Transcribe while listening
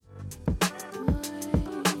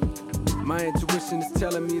My intuition is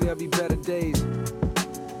telling me there'll be better days.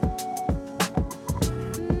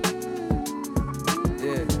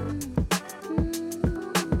 Yeah.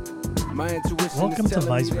 My intuition Welcome is to telling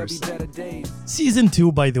Vice me there'll be Versa. better days. Season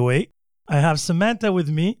 2, by the way. I have Samantha with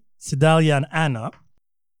me, Sedalia and Anna.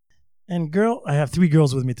 And girl, I have 3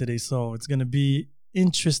 girls with me today, so it's going to be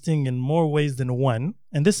interesting in more ways than one.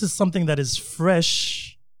 And this is something that is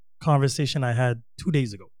fresh conversation I had 2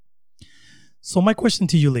 days ago. So my question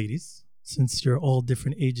to you ladies, since you're all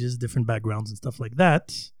different ages, different backgrounds and stuff like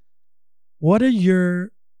that, what are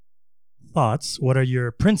your thoughts, what are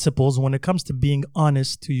your principles when it comes to being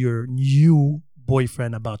honest to your new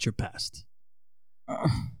boyfriend about your past? I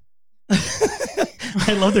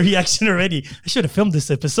love the reaction already. I should have filmed this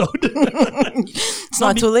episode. It's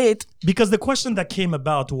not too late. Because the question that came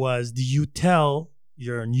about was, do you tell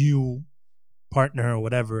your new partner or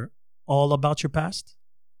whatever all about your past?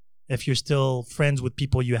 If you're still friends with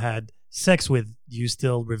people you had sex with, do you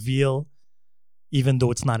still reveal even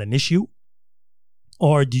though it's not an issue?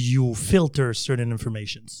 Or do you filter certain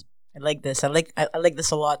informations? I like this. I like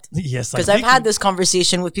this a lot. Yes, Because I've had this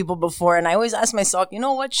conversation with people before, and I always ask myself, you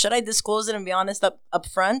know what? Should I disclose it and be honest up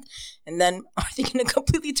front? And then are they going to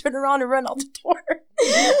completely turn around and run out the door?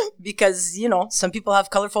 Because, you know, some people have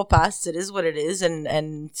colorful pasts. It is what it is. And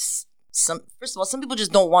first of all, some people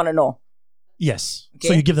just don't want to know. Yes. Okay?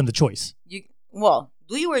 So you give them the choice. Do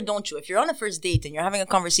you or don't you? If you're on a first date and you're having a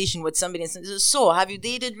conversation with somebody and says, so have you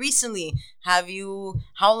dated recently? How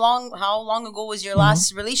long ago was your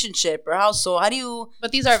last relationship? Or how do you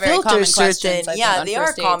But these are very filter common certain? questions. I think, Yeah, on they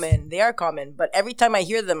first are dates. common. They are common. But every time I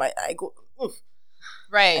hear them, I go, oof.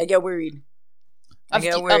 Right. I get worried. Of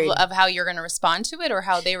how you're going to respond to it or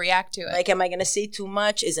how they react to it. Like, am I going to say too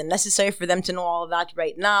much? Is it necessary for them to know all of that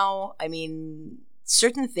right now? I mean,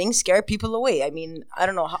 certain things scare people away. I mean, I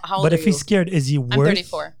don't know. How old But are if he's you? scared, is he worth? I'm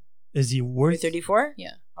 34. Is he You're worth? 34?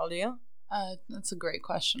 Yeah. How old are you? That's a great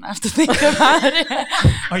question. I have to think about it.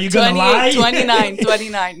 Are you going to lie?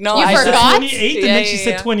 29. No, You I I said forgot? 28 and then she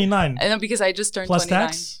said 29. I know because I just turned Plus 29.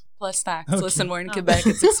 tax? Plus tax. Okay. Listen, we're in Quebec.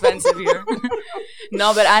 It's expensive here.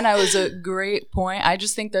 No, but Anna, it was a great point. I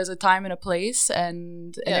just think there's a time and a place,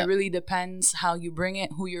 and it really depends how you bring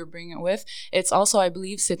it, who you're bringing it with. It's also, I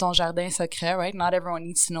believe, c'est ton jardin secret, right? Not everyone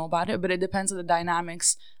needs to know about it, but it depends on the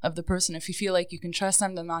dynamics of the person. If you feel like you can trust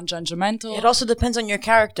them, they're non-judgmental. It also depends on your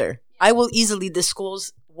character. I will easily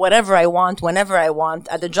disclose whatever I want, whenever I want,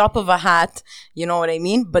 at the drop of a hat. You know what I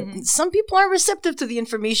mean? But some people aren't receptive to the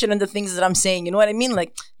information and the things that I'm saying. You know what I mean?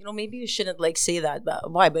 Like, you know, maybe you shouldn't say that. But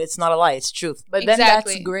why? But it's not a lie. It's truth. But Exactly. then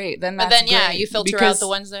that's great. But then, you filter out the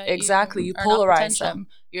ones that exactly you are not polarize potential. them.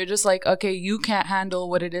 You're just like, okay, you can't handle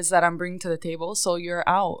what it is that I'm bringing to the table, so you're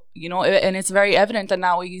out. You know, and it's very evident, and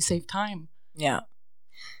that way you save time. Yeah.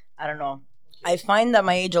 I don't know. I find that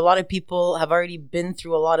my age, a lot of people have already been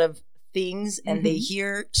through a lot of things, and they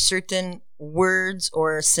hear certain words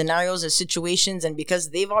or scenarios or situations, and because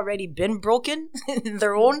they've already been broken in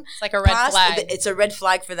their own It's like a red past, flag. it's a red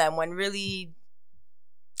flag for them. When really,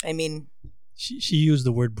 I mean, She used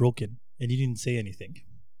the word broken and you didn't say anything.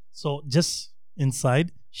 So just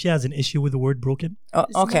inside, she has an issue with the word broken.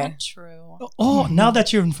 It's okay. not true. Oh, now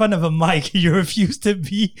that you're in front of a mic, you refuse to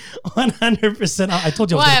be 100%. I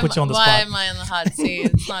told you I was going to put you on the why spot. am I on the hot seat?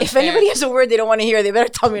 It's not If fair. anybody has a word they don't want to hear, they better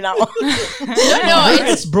tell me now. No,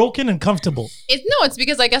 It's broken and comfortable. it's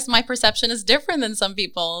because I guess my perception is different than some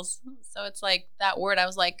people's. So it's like that word. I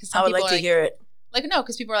was like, because some I would people like are to hear it. like, no,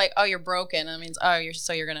 because people are like, oh, you're broken. That means, oh,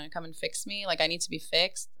 you're gonna come and fix me. Like I need to be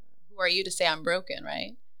fixed. Who are you to say I'm broken,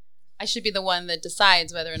 right? I should be the one that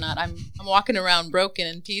decides whether or not I'm walking around broken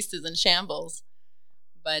in pieces and shambles.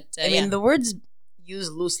 But I mean, the words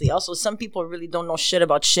used loosely. Also, some people really don't know shit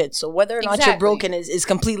about shit. So whether or not you're Exactly. broken is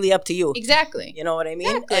completely up to you. exactly. You know what I mean?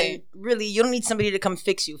 Exactly. And really, you don't need somebody to come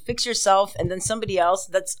fix you. Fix yourself, and then somebody else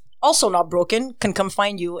that's also not broken can come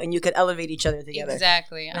find you, and you could elevate each other together.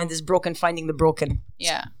 Exactly. And this broken finding the broken.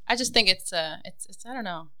 Yeah. I just think it's I don't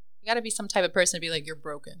know. You got to be some type of person to be like, you're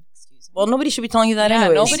broken. Excuse me. Well, nobody should be telling you that Yeah,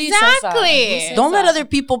 anyways. nobody says that. Exactly. Who says Don't let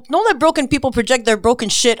that? don't let broken people project their broken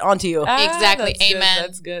shit onto you. Exactly.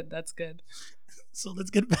 That's good, Amen. That's good. So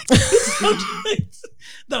let's get back to the subject.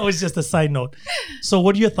 That was just a side note. So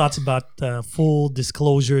what are your thoughts about full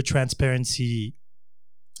disclosure, transparency?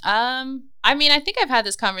 I mean, I think I've had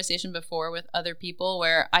this conversation before with other people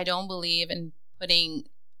where I don't believe in putting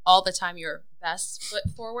all the time your best foot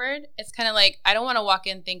forward. It's kind of like I don't want to walk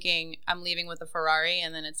in thinking I'm leaving with a Ferrari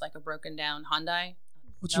and then it's like a broken down Hyundai.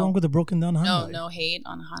 What's No. wrong with the broken down Hyundai? No hate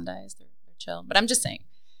on Hyundais. They're chill. But I'm just saying.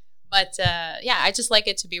 But yeah, I just like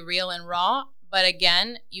it to be real and raw. But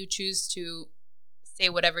again, you choose to say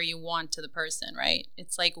whatever you want to the person, right?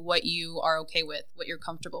 It's like what you are okay with, what you're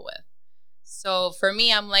comfortable with. So for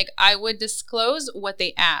me, I'm like, I would disclose what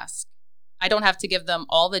they ask. I don't have to give them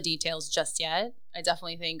all the details just yet. I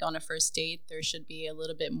definitely think on a first date, there should be a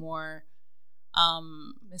little bit more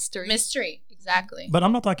mystery. Exactly. But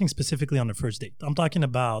I'm not talking specifically on the first date. I'm talking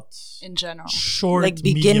about In general. short, Like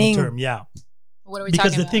beginning. medium term. Yeah. What are we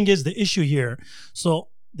Because talking the about? thing is, the issue here. So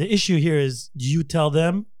the issue here is, do you tell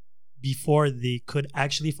them before they could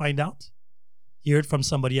actually find out? Hear it from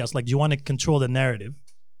somebody else. Like, do you want to control the narrative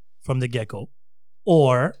from the get-go?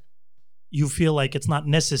 Or you feel like it's not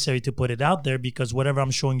necessary to put it out there because whatever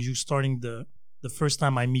I'm showing you starting the first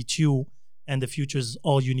time I meet you and the future is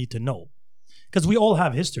all you need to know. Because we all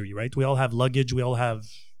have history, right? We all have luggage. We all have,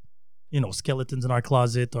 skeletons in our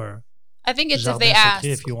closet or... I think it's if Jardin they ask.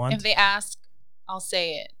 secret if you want. If they ask, I'll say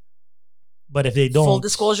it. But if they don't... Full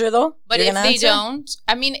disclosure, though. But You're if gonna they answer? don't,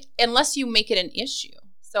 I mean, unless you make it an issue.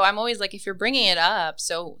 So I'm always like, if you're bringing it up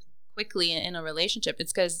so quickly in a relationship,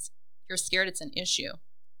 it's because you're scared it's an issue.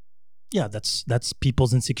 Yeah, that's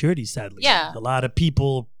people's insecurities, sadly. Yeah. A lot of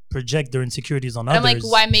people project their insecurities on But others. I'm like,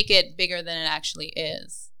 why make it bigger than it actually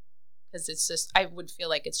is? Because it's just, I would feel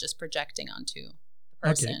like it's just projecting onto the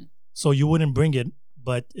person. So you wouldn't bring it,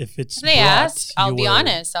 but if it's If they brought, ask, I'll you be will.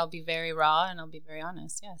 honest. I'll be very raw and I'll be very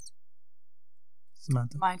honest. Yes.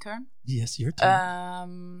 Samantha? My turn. Yes, your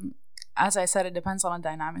turn. As I said, it depends on the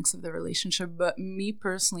dynamics of the relationship. But me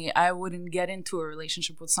personally, I wouldn't get into a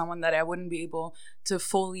relationship with someone that I wouldn't be able to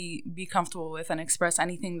fully be comfortable with and express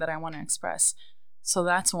anything that I want to express. So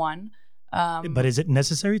that's one. But is it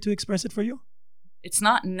necessary to express it for you? It's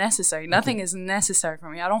not necessary. Nothing is necessary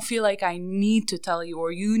for me. I don't feel like I need to tell you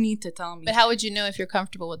or you need to tell me. But how would you know if you're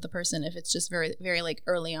comfortable with the person if it's just very, very like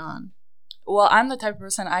early on? Well, I'm the type of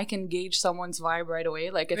person I can gauge someone's vibe right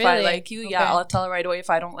away. Like if I Really? like you, Okay. yeah, I'll tell her right away. If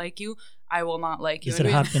I don't like you, I will not like you. Does it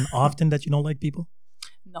happen often that you don't like people?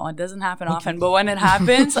 No, it doesn't happen Okay. often. But when it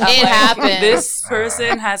happens, I'm It like, happens. this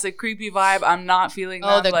person has a creepy vibe. I'm not feeling Oh,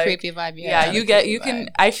 that. the like, creepy vibe. Yeah, the you creepy can. vibe.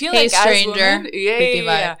 I feel Hey, like stranger, as women, creepy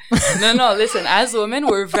yeah. No. Listen, as women,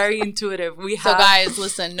 we're very intuitive. We So have guys,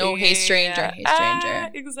 listen, no hey stranger, hey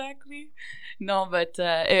stranger. Exactly. No, but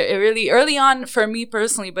it really early on for me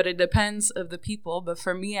personally, but it depends of the people. But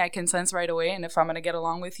for me, I can sense right away, and if I'm gonna get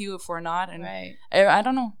along with you, if we're not, and Right. I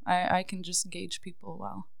don't know, I can just gauge people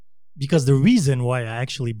well. Because the reason why I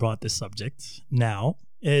actually brought this subject now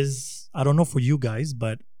is, I don't know for you guys,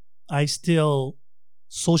 but I still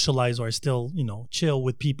socialize or I still, chill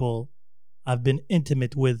with people I've been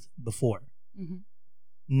intimate with before. Mm-hmm.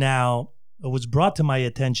 Now, it was brought to my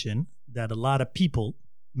attention that a lot of people,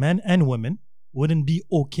 men and women, wouldn't be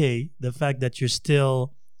okay the fact that you're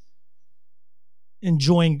still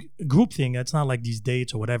enjoying a group thing. It's not like these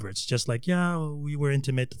dates or whatever. It's just like, yeah, we were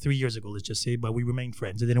intimate 3 years ago, let's just say, but we remained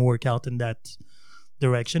friends. It didn't work out in that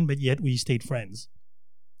direction, but yet we stayed friends.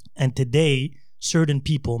 And today, certain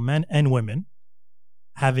people, men and women,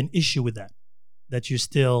 have an issue with that you're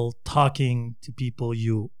still talking to people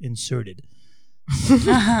you inserted.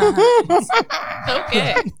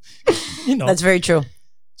 Okay. That's very true.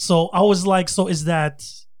 So I was like, so is that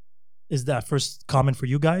first comment for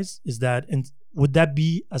you guys? Would that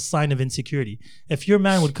be a sign of insecurity? If your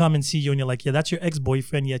man would come and see you and you're like, yeah, that's your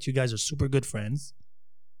ex-boyfriend, yet you guys are super good friends,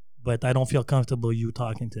 but I don't feel comfortable you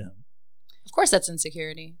talking to him. Of course, that's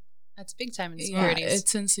insecurity. That's big time Yeah, insecurities.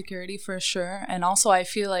 it's insecurity for sure. And also, I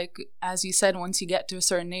feel like, as you said, once you get to a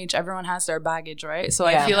certain age, everyone has their baggage, right? So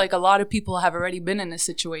Yeah. I feel like a lot of people have already been in a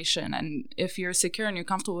situation. And if you're secure and you're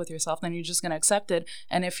comfortable with yourself, then you're just going to accept it.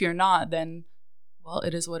 And if you're not, then, well,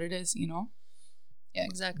 it is what it is, Yeah,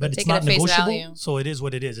 exactly. But Take it's it not at face negotiable, value. so it is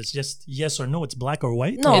what it is. It's just yes or no. It's black or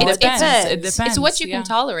white. No, Or- It it depends. depends. It depends. It's what you yeah. can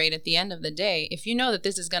tolerate at the end of the day. If you know that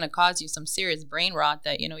this is going to cause you some serious brain rot,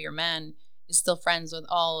 that your man is still friends with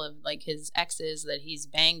all of like his exes that he's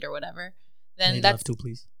banged or whatever, then Made that's love to,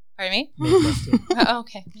 please. pardon me. Made love to. Oh,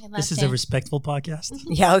 okay. This is a respectful podcast.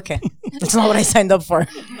 Yeah, okay. That's not what I signed up for.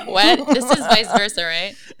 What? This is vice versa,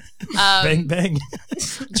 right? Bang bang.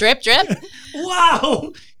 Drip, drip.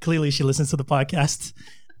 Wow. Clearly, she listens to the podcast.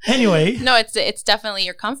 Anyway, No, it's definitely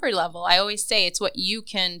your comfort level. I always say it's what you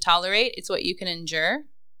can tolerate. It's what you can endure.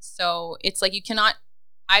 So it's like you cannot.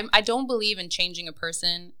 I don't believe in changing a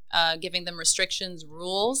person, giving them restrictions,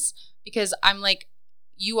 rules, because I'm like,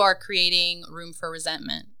 you are creating room for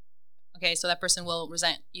resentment. Okay, so that person will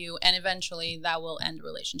resent you, and eventually that will end a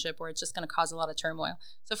relationship, or it's just going to cause a lot of turmoil.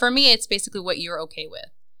 So for me, it's basically what you're okay with.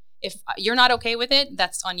 If you're not okay with it,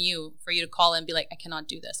 that's on you for you to call and be like, I cannot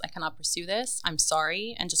do this. I cannot pursue this. I'm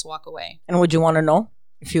sorry, and just walk away. And would you want to know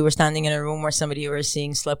if you were standing in a room where somebody you were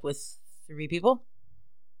seeing slept with 3 people?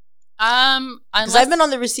 Because Unless I've been on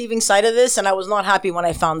the receiving side of this, and I was not happy when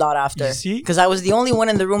I found out after. You see? Because I was the only one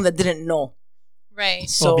in the room that didn't know. right.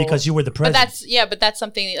 So because you were the But president. that's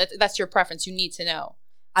something that's your preference. You need to know.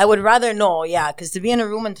 I would rather know, yeah, because to be in a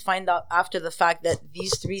room and to find out after the fact that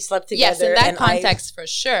these three slept together. Yes, in that and context for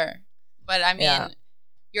sure. But I mean, Yeah.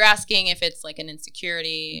 you're asking if it's like an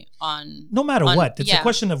insecurity on. No matter on- what, it's a yeah.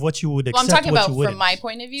 question of what you would Well, accept. I'm talking what about you wouldn't. from my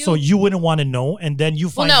point of view. So you wouldn't want to know, and then you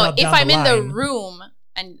well, find no, out if down I'm the in the line- room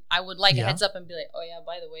and I would like a Yeah. heads up and be like, oh yeah,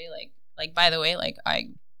 by the way, by the way,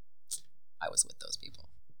 I was with those people,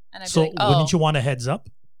 and I'd So be like, oh, wouldn't you want a heads up?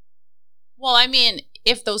 well, I mean,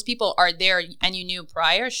 if those people are there and you knew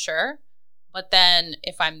prior, sure. But then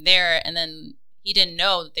if I'm there and then he didn't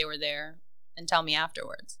know that they were there, then tell me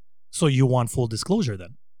afterwards. So you want full disclosure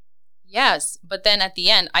then? Yes, but then at the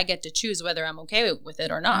end, I get to choose whether I'm okay with it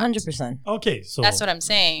or not. 100%. Okay, so That's what I'm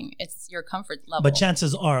saying. It's your comfort level. But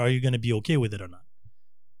chances are you going to be okay with it or not?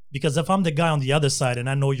 Because if I'm the guy on the other side and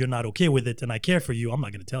I know you're not okay with it and I care for you, I'm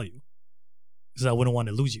not going to tell you because I wouldn't want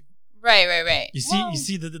to lose you. Right. You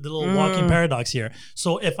see the little walking paradox here.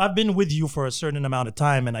 So if I've been with you for a certain amount of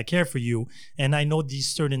time and I care for you and I know these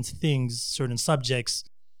certain things, certain subjects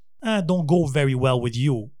don't go very well with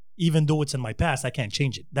you, even though it's in my past, I can't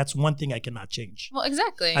change it. That's one thing I cannot change. Well,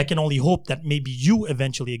 exactly. I can only hope that maybe you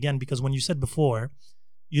eventually, again, because when you said before,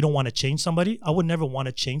 you don't want to change somebody, I would never want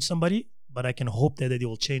to change somebody, but I can hope that they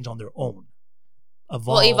will change on their own.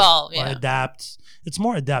 Evolve, yeah. or adapt. It's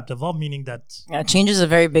more adapt. Evolve meaning that Yeah, change is a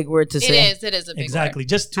very big word to say. It is a big exactly word.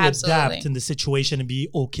 just to Absolutely. adapt in the situation and be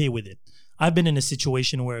okay with it. I've been in a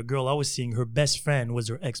situation where a girl I was seeing, her best friend was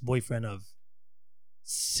her ex-boyfriend of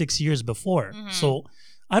 6 years before. Mhm. So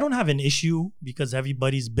I don't have an issue because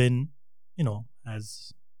everybody's been,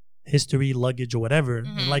 has history, luggage, or whatever.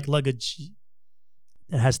 Mhm. And like luggage,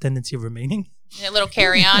 it has tendency of remaining. A little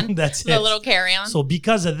carry on. That's A it. little carry on. So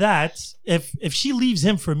because of that, if she leaves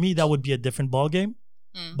him for me, that would be a different ball game.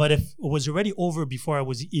 Mm. But if it was already over before I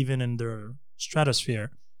was even in the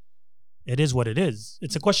stratosphere, it is what it is.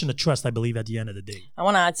 It's a question of trust, I believe, at the end of the day. I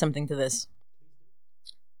want to add something to this.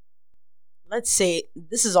 Let's say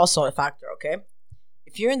this is also a factor, okay?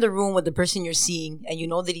 If you're in the room with the person you're seeing and you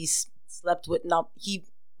know that he's slept with, now he,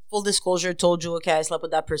 full disclosure, told you, okay, I slept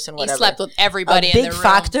with that person, He whatever. slept with everybody a in big the room.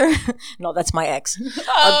 factor, no, that's my ex.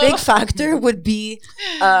 Oh. A big factor would be,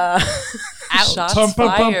 Ouch. Shots Pum, pum,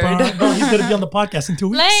 pum, fired. pum. No, he's going to be on the podcast in 2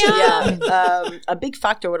 weeks. Leon! yeah, a big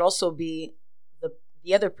factor would also be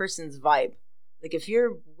the other person's vibe. Like if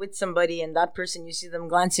you're with somebody and that person, you see them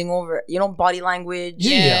glancing over, body language.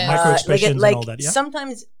 Yeah, Yeah. micro expressions and all that. Yeah.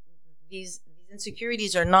 Sometimes these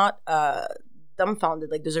insecurities are not dumbfounded.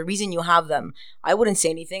 Like there's a reason you have them. I wouldn't say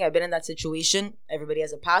anything. I've been in that situation. Everybody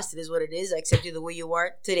has a past. It is what it is. I accept you the way you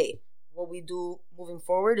are today. What we do moving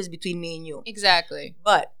forward is between me and you. Exactly.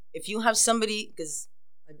 But if you have somebody, because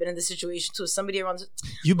I've been in this situation too, somebody around.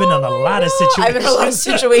 You've been in a lot of situations. I've been in a lot of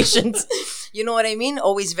situations. You know what I mean?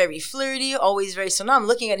 Always very flirty, always very. So now I'm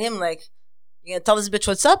looking at him like, you gonna tell this bitch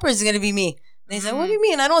what's up, or is it gonna be me? And he's like, what do you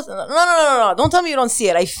mean? I don't. No. Don't tell me you don't see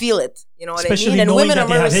it. I feel it. You know what Especially I mean? And knowing women that are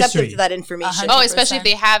they more have receptive history. to that information. 100%. Oh, especially if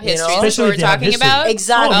they have You history. know? That's what Especially we're if they have talking history. about.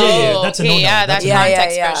 Exactly. Oh, yeah, that's a okay, no-no. yeah, That's that's a no-no.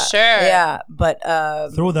 context for sure. Yeah,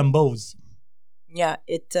 but Throw them bows. yeah,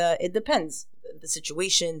 it depends. The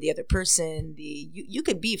situation, the other person, you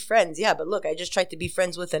could be friends, yeah, but look, I just tried to be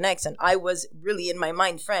friends with an ex and I was really in my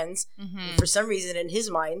mind friends. Mhm. For some reason in his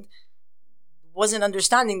mind wasn't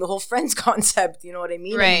understanding the whole friends concept, you know what I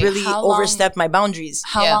mean? Right. And really How long- overstepped my boundaries.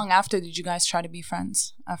 How Yeah. long after did you guys try to be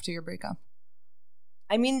friends after your breakup?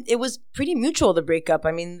 I mean, it was pretty mutual, the breakup.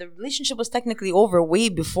 I mean, the relationship was technically over way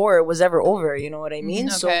before it was ever over, you know what I mean?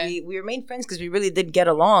 Mhm, So okay. we remained friends because we really did get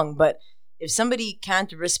along, but if somebody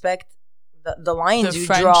can't respect the lines The you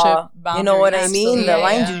friendship draw, you know what I boundaries, mean? The absolutely,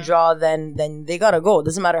 lines yeah. you draw, then they gotta go. It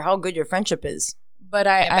doesn't matter how good your friendship is. But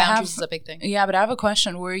Yeah, I have boundaries is a big thing. Yeah, but I have a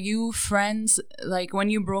question. Were you friends like when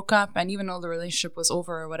you broke up, and even though the relationship was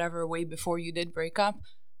over or whatever, way before you did break up?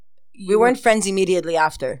 We weren't friends immediately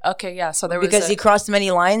after. Okay, yeah. So there was Because he crossed many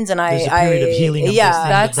lines, and There's a period of healing of this yeah, thing,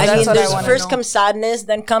 That's- but I mean, what I there's wanna first know. comes sadness,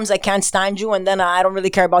 then comes I can't stand you, and then I don't really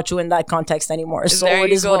care about you in that context anymore. So there it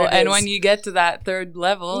you is go. what it is. And when you get to that third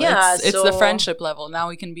level, Yeah, it's the so- friendship level. Now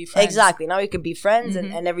we can be friends. exactly, now you can be friends,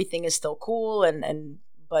 Mhm. and everything is still cool,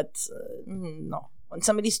 but no, when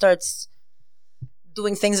somebody starts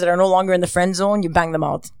doing things that are no longer in the friend zone, you bang them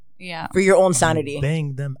out Yeah. for your own sanity.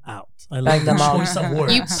 Bang them out. I Bang like the them out. choice of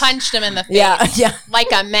words. You punched him in the face Yeah, yeah,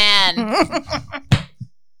 like a man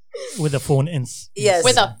with a phone in. Yes.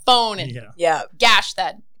 with a phone and Yeah. yeah. gash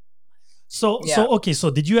that. So Yeah. okay. So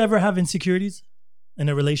did you ever have insecurities in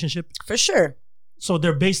a relationship? For sure. So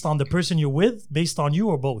they're based on the person you're with, based on you,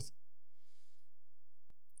 or both?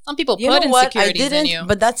 Some people You put know what? I insecurities in you. didn't,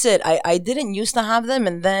 but that's it. I didn't used to have them,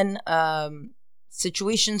 and then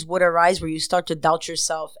situations would arise where you start to doubt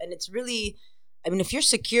yourself, and it's really, I mean, if you're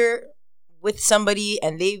secure with somebody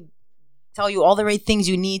and they tell you all the right things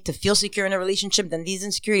you need to feel secure in a relationship, then these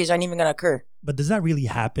insecurities aren't even gonna occur. But does that really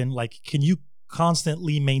happen? Like, can you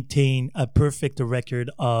constantly maintain a perfect record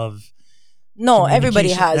of No, everybody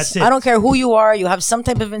communication? has. That's it. I don't care who you are. You have some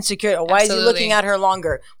type of insecurity. Why is he Absolutely. looking at her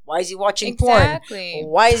longer? Why is he watching Exactly.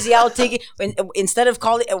 porn? Why is he out taking instead of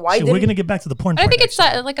calling? Why So didn't we're gonna get back to the porn. I part, think it's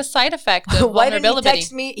actually. like a side effect of Why didn't he vulnerability.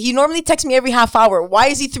 text me? He normally texts me every half hour. Why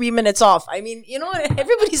is he 3 minutes off? I mean, you know what?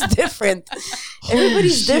 Everybody's different.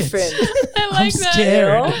 Everybody's shit. different. I I'm like that.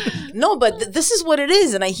 scared. No, but this is what it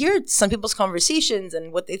is. And I hear some people's conversations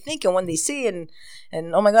and what they think and when they say and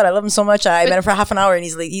oh my God, I love him so much. I met him for half an hour and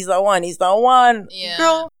he's like, he's the one. He's the one. Yeah.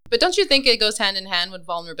 Girl. But don't you think it goes hand in hand with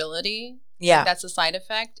vulnerability? Yeah. That's a side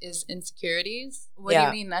effect, is insecurities. What do Yeah.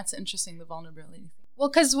 you mean? That's interesting, the vulnerability thing. Well,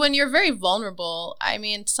 because when you're very vulnerable, I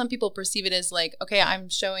mean, some people perceive it as like, okay, I'm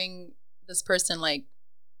showing this person like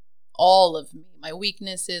all of me, my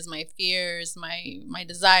weaknesses, my fears, my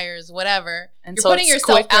desires, whatever. And You're so putting it's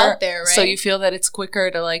yourself quicker, out there, right? So you feel that it's quicker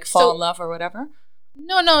to like fall So- in love or whatever?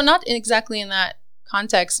 No, not exactly in that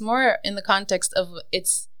context. More in the context of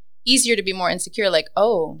it's easier to be more insecure. Like,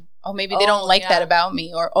 oh, maybe they don't Oh, like yeah. that about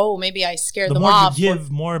me, or oh, maybe I scared The them more off. you or- give,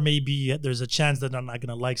 more maybe there's a chance that they're not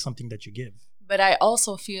gonna like something that you give. But I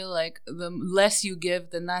also feel like the less you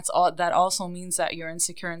give, then that's all. That also means that you're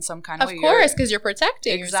insecure in some kind of Of way. course, because you're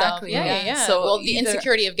protecting Exactly, yourself. Yeah, yeah. yeah. So well, the either-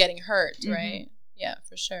 insecurity of getting hurt, Mhm. right? Yeah,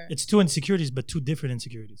 for sure. It's two insecurities, but two different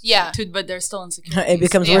insecurities. Yeah. But they're still insecure. It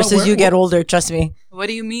becomes Yeah. worse Well, as you we're- get older, trust me. What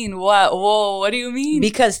do you mean? What? Whoa! What do you mean?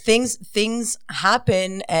 Because things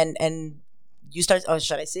happen and you start, oh,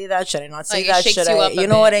 should I say that? Should I not say Like, it that? shakes Should you I? up a You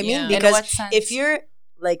know what bit, I mean? yeah. In Because what sense? if you're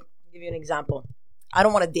like, I'll give you an example. I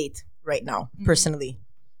don't want to date right now, personally.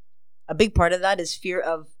 A big part of that is fear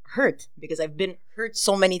of hurt because I've been hurt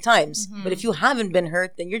so many times. Mhm. But if you haven't been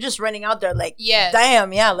hurt, then you're just running out there like, Yes.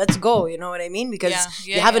 damn, yeah, let's go. You know what I mean? Because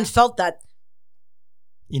Yeah, you haven't yeah. felt that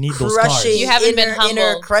You need those crushing, scars. You haven't been inner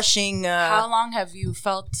humbled. crushing. How long have you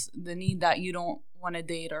felt the need that you don't want to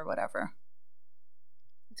date or whatever?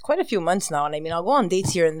 It's quite a few months now, and I mean, I'll go on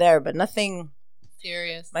dates here and there, but nothing.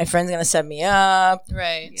 Serious. My friend's gonna set me up.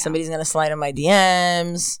 Right. Yeah. Somebody's gonna slide in my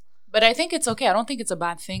DMs. But I think it's okay. I don't think it's a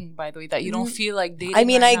bad thing, by the way, that you don't feel like dating. I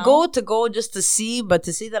mean, right I now. go just to see, but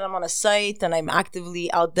to see that I'm on a site and I'm actively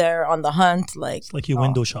out there on the hunt, like It's like you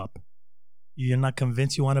window shop. You're not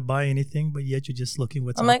convinced you want to buy anything, but yet you're just looking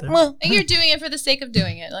what's I'm out like, there. well, Like you're doing it for the sake of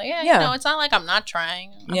doing it. Like, yeah, Yeah. you know, it's not like I'm not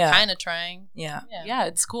trying. I'm Yeah. kind of trying. yeah. Yeah,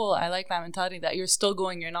 it's cool. I like that mentality that you're still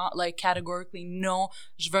going. You're not like categorically no.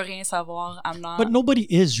 Je veux rien savoir. I'm not. But nobody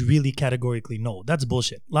is really categorically no. That's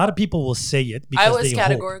bullshit. A lot of people will say it because I was they hope.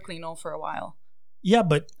 categorically no for a while. Yeah,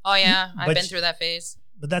 but Oh yeah, I've But- been through that phase.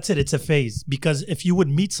 that's it. It's a phase. Because if you would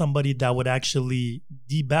meet somebody that would actually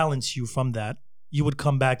debalance you from that, you would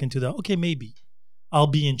come back into the, okay, maybe I'll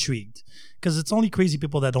be intrigued. Because it's only crazy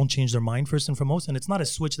people that don't change their mind first and foremost. And it's not a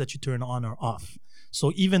switch that you turn on or off.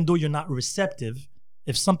 So even though you're not receptive,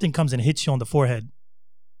 if something comes and hits you on the forehead,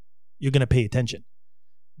 you're going to pay attention.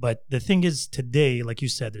 But the thing is today, like you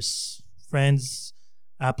said, there's friends,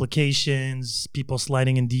 applications, people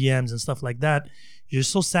sliding in DMs and stuff like that. You're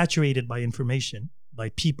so saturated by information, by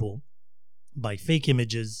people, by fake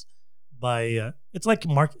images, by it's like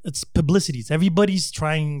it's publicities. Everybody's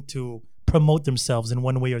trying to promote themselves in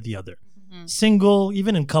one way or the other. Mhm. Single,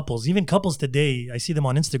 even couples today, I see them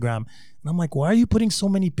on Instagram and I'm like, why are you putting so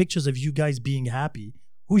many pictures of you guys being happy?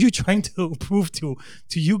 Who are you trying to prove to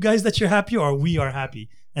you guys that you're happy or we are happy?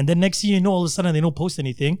 And then next thing you know, all of a sudden they don't post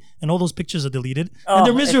anything and all those pictures are deleted and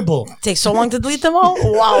they're Oh, miserable. It takes so long to delete them all.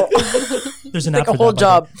 Wow. There's an like app a for whole that.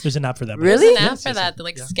 by the way. job. There's an app for that. by the Really? way. There's an app Yes, for yes, that yes. to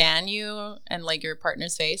like Yeah. scan you and like your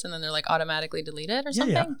partner's face, and then they're like automatically deleted or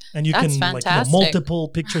something. Yeah. And you That's can fantastic. multiple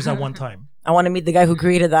pictures at one time. I want to meet the guy who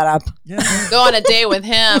created that app. Yeah. Go on a date with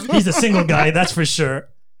him. He's a single guy, that's for sure.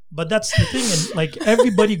 But that's the thing. And like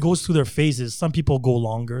everybody goes through their phases. Some people go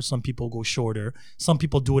longer, some people go shorter. Some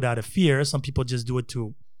people do it out of fear. Some people just do it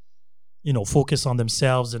to, focus on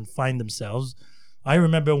themselves and find themselves. I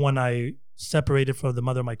remember when I separated from the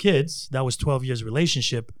mother of my kids, that was 12 years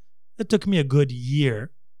relationship. It took me a good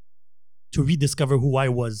year to rediscover who I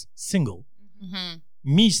was single. hmm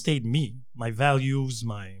Me stayed me. My values,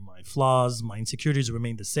 my flaws, my insecurities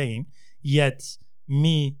remained the same. Yet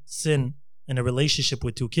me sin in a relationship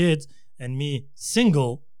with 2 kids and me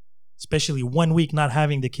single, especially 1 week not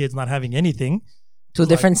having the kids, not having anything, Two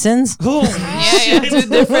different sins. Oh, Yeah, Two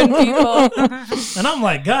different people. And I'm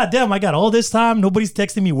like, God damn, I got all this time. Nobody's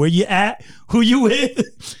texting me where you at, who you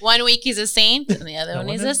with. 1 week he's a saint, and the other one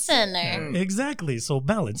is a sinner. Exactly. So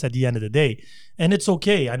balance at the end of the day. And it's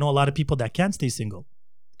okay. I know a lot of people that can't stay single.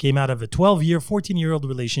 Came out of a 12-year, 14-year-old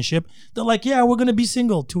relationship. They're like, yeah, we're going to be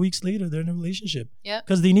single. 2 weeks later, they're in a relationship. Yep.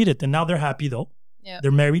 Because they need it. And now they're happy though. Yep.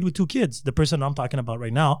 They're married with 2 kids. The person I'm talking about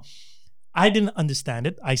right now, I didn't understand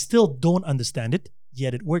it. I still don't understand it,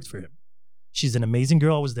 yet it worked for him. She's an amazing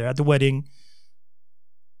girl. I was there at the wedding.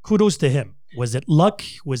 Kudos to him. Was it luck?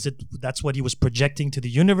 Was it that's what he was projecting to the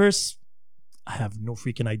universe? I have no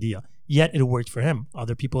freaking idea. Yet it worked for him.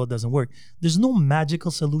 Other people, it doesn't work. There's no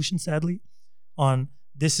magical solution, sadly, on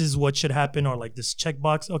this is what should happen or like this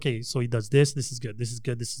checkbox. Okay, so he does this. This is good. This is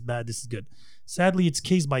good. This is bad. This is good. Sadly, it's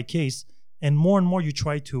case by case. And more you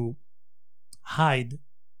try to hide,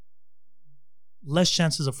 less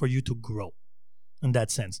chances are for you to grow in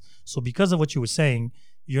that sense. So because of what you were saying,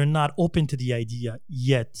 you're not open to the idea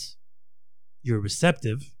yet you're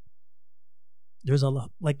receptive. There's a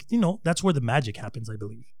lot, like, that's where the magic happens, I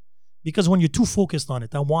believe. Because when you're too focused on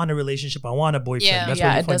it, I want a relationship, I want a boyfriend. Yeah. That's Yeah,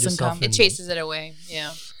 where you it find doesn't yourself come. in, It chases it away.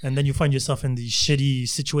 Yeah. and then you find yourself in these shitty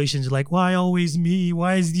situations. You're like, why always me?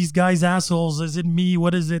 Why is these guys assholes? Is it me?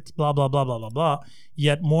 What is it? Blah, blah, blah, blah, blah, blah.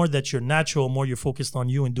 Yet more that you're natural, more you're focused on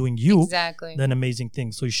you and doing you, Exactly. then amazing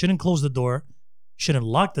things. So you shouldn't close the door, shouldn't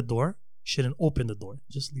lock the door, shouldn't open the door.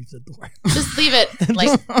 Just leave the door. Just leave it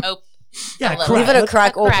like open. Yeah, A little. crack. Leave it a Let-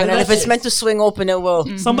 crack a crack. open, and if That's it's it. meant to swing open, it will.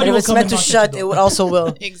 Somebody But if will it's come meant to and knock at shut, the it door. also will.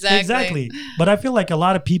 Exactly. Exactly. But I feel like a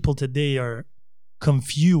lot of people today are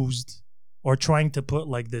confused or trying to put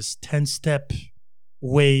like this 10-step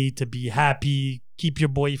way to be happy, keep your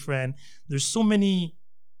boyfriend. There's so many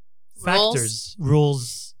factors,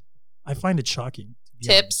 rules. I find it shocking. To be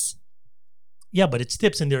honest. Tips. Yeah, but it's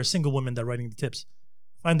tips, and there are single women that are writing the tips.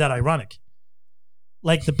 I find that ironic.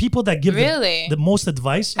 Like the people that give Really? the most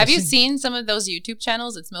advice. Have you seen some of those YouTube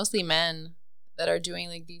channels? It's mostly men that are doing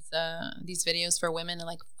like these videos for women, and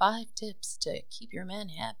like 5 tips to keep your man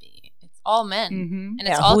happy. It's all men, Mhm. and it's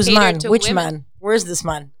Yeah, all who's catered man? to Which women. man? Where's this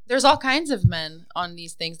man? There's all kinds of men on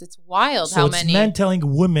these things. It's wild So how it's many. men telling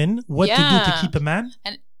women what to do to Yeah. keep a man?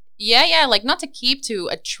 And yeah, like not to keep, to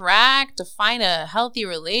attract, to find a healthy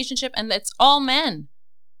relationship, and it's all men.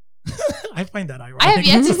 I find that ironic. I have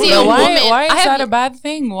yet to see But a why? woman. Why I is have that a bad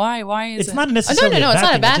thing? Why is It's it? not necessarily no, a it's bad not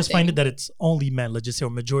a thing. I bad just find thing. it that it's only men, let's just say,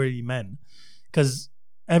 or majority men. Because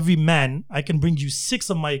every man, I can bring you 6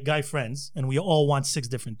 of my guy friends, and we all want 6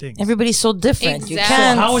 different things. Everybody's so different. You Exactly.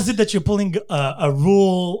 can't. So how is it that you're pulling a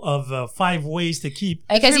rule of 5 ways to keep?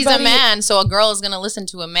 because he's a Everybody- man, so a girl is gonna listen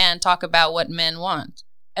to a man talk about what men want.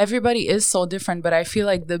 Everybody is so different, but I feel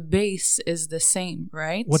like the base is the same,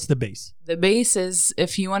 right? What's the base? The base is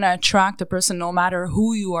if you want to attract a person, no matter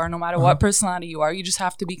who you are, no matter Uh-huh. what personality you are, you just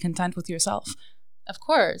have to be content with yourself. Of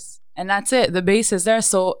course, And that's it. The base is there.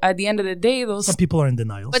 So at the end of the day, those Some people are in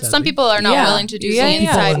denial. but some sadly. people are not Yeah. willing to do Yeah, the yeah,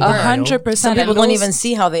 inside yeah. work. 100%. Some people don't even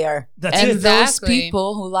see how they are. That's and it. those Exactly.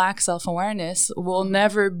 people who lack self-awareness will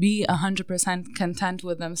never be 100% content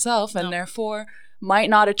with themselves, and No. therefore might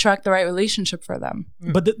not attract the right relationship for them.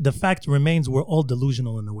 But the fact remains, we're all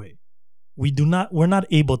delusional in a way. We're not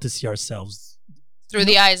able to see ourselves. through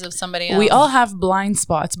the eyes of somebody else. We all have blind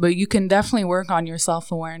spots, but you can definitely work on your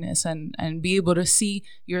self-awareness and be able to see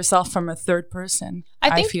yourself from a third person.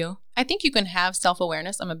 I feel. I think you can have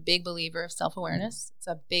self-awareness. I'm a big believer of self-awareness. It's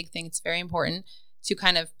a big thing. It's very important to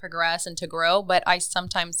kind of progress and to grow. But I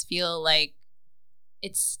sometimes feel like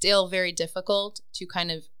it's still very difficult to kind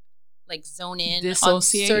of like zone in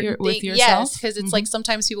Dissociate on certain with things. yourself? Yes, because it's like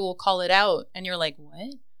sometimes people will call it out and you're like,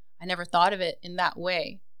 what? I never thought of it in that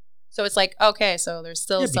way. So it's like, okay, so there's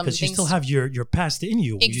still some because things. you still have your past in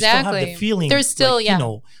you. You still Exactly. have the feeling. There's still, like,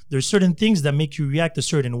 yeah. there's certain things that make you react a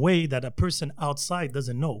certain way that a person outside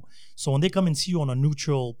doesn't know. So when they come and see you on a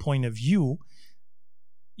neutral point of view,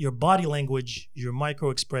 your body language, your micro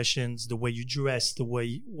expressions, the way you dress, the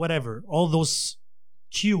way whatever, all those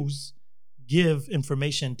cues give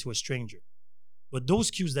information to a stranger. But those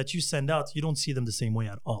cues that you send out, you don't see them the same way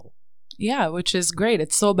at all. Yeah, which is great.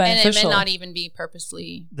 It's so and it beneficial. may not even be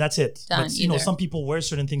purposely. That's it. Done But either. some people wear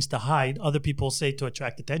certain things to hide. Other people say to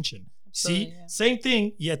attract attention. Absolutely, See, yeah. same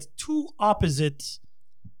thing, yet 2 opposite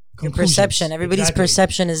Your conclusions. perception. Everybody's Exactly.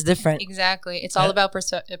 perception is different. Exactly. It's all Yeah. about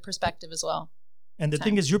perspective as well. And the time.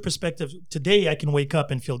 thing is, your perspective. Today, I can wake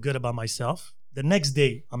up and feel good about myself. The next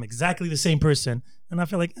day, I'm exactly the same person, and I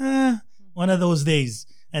feel like, one of those days.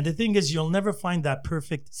 And the thing is, you'll never find that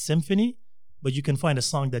perfect symphony, but you can find a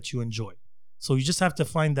song that you enjoy. So you just have to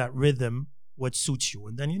find that rhythm what suits you.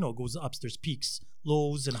 And then, it goes ups, there's peaks,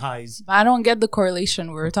 lows and highs. But I don't get the correlation.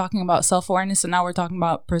 We were talking about self-awareness, and now we're talking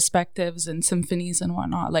about perspectives and symphonies and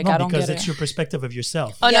whatnot. Like, No, I don't because get it's it. your perspective of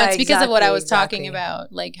yourself. Oh no, Yeah, it's because of what I was exactly. talking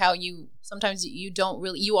about, like how you sometimes you don't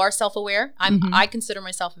really you are self-aware. Mhm. I consider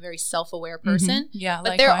myself a very self-aware person, Mhm. Yeah,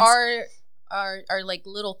 but there likewise. are like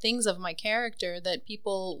little things of my character that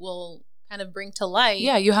people will kind of bring to light.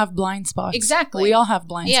 Yeah, you have blind spots. Exactly. We all have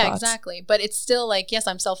blind yeah, spots. exactly. But it's still like, yes,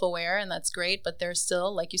 I'm self-aware and that's great, but there's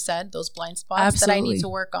still, like you said, those blind spots that I Absolutely. need to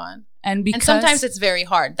work on. And because And sometimes it's very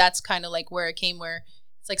hard. That's kind of like where it came, where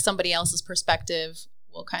it's like somebody else's perspective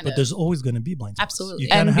will kind But of. there's always going to be blind spots. Absolutely. You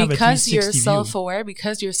can't and have a because you're 360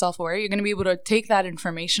 view. self-aware, you're going to be able to take that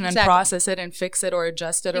information and Exactly. process it and fix it or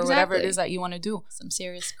adjust it or whatever it Exactly. is that you want to do. some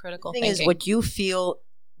serious critical The thing thinking. is, what you feel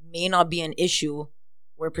may not be an issue.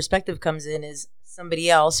 Where perspective comes in is somebody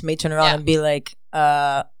else may turn around Yeah. and be like,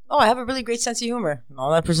 "Oh, I have a really great sense of humor."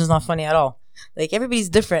 No, that person's not funny at all. Like everybody's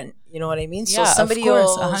different. You know what I mean? Yeah, of so somebody course,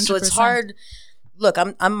 will. So it's 100%. hard. Look,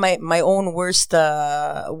 I'm my own worst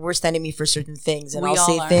enemy for certain things, and We I'll all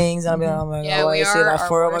say are. things, and I'll be like, "Oh my god, Yeah, why we I say are that our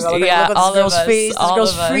for? Oh my worst god, look, Yeah, look at all this girl's of us, face. This all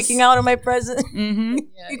girl's of us. freaking out in my presence. Mm-hmm.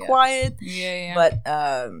 Yeah, Be yeah. quiet." Yeah.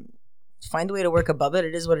 But find a way to work above it.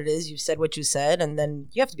 It is what it is. You've said what you said, and then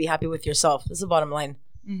you have to be happy with yourself. That's the bottom line.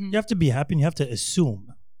 Mm-hmm. You have to be happy and you have to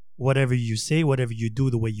assume whatever you say, whatever you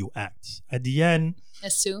do, the way you act. At the end,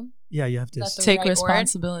 Assume. yeah, you have to That's the Take right word?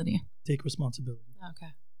 responsibility. take responsibility.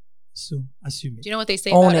 Okay. Assume it. Do you know what they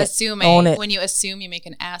say Own about it. assuming? Own it. When you assume, you make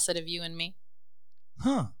an ass out of you and me.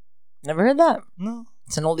 Huh. Never heard that. No.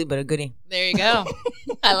 It's an oldie but a goodie. There you go.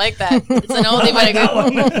 I like that. It's an oldie but a That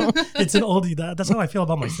good one. It's an oldie. That's how I feel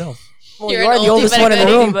about myself. Well, You're you an are the oldie oldest but a one in the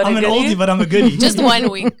goodie. room. But a I'm an goodie? oldie, but I'm a goodie. Just 1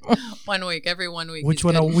 week. 1 week. Every 1 week. Which he's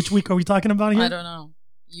one? good. Which week are we talking about here? I don't know.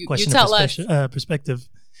 You Question tell of us. perspective.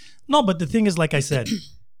 No, but the thing is, like I said,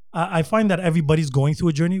 I find that everybody's going through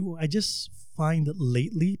a journey. I just find that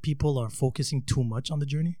lately people are focusing too much on the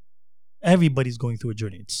journey. Everybody's going through a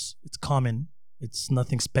journey. It's common. It's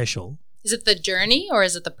nothing special. Is it the journey or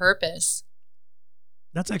is it the purpose?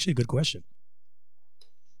 That's actually a good question.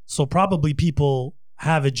 So probably people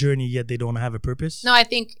have a journey yet they don't have a purpose. No, I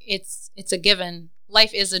think it's a given.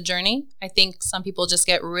 Life is a journey. I think some people just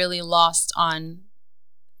get really lost on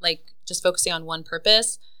like just focusing on one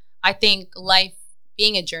purpose. I think life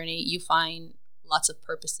being a journey, you find lots of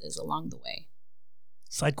purposes along the way.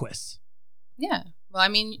 Side quests. Yeah. Well, I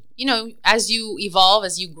mean, as you evolve,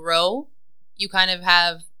 as you grow, you kind of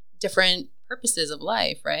have different purposes of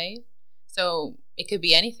life, right? So it could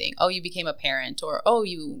be anything. Oh, you became a parent, or oh,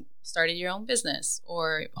 you started your own business,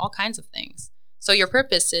 or all kinds of things. So your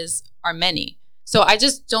purposes are many. So I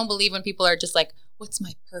just don't believe when people are just like, what's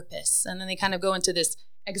my purpose? And then they kind of go into this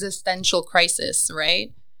existential crisis,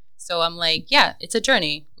 right? So I'm like, yeah, it's a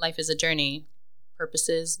journey. Life is a journey.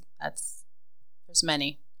 Purposes, there's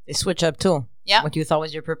many. They switch up too. Yeah. What you thought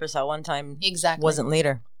was your purpose at one time Exactly. wasn't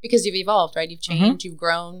later. Because you've evolved, right? You've changed, you've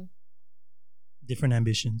grown. Different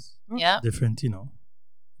ambitions. Yeah. Different, it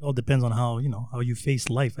all depends on how you face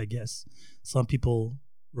life, I guess. Some people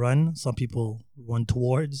run, some people run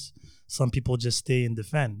towards, some people just stay and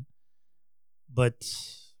defend. But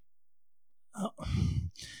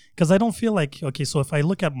because I don't feel like, okay, so if I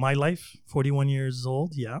look at my life, 41 years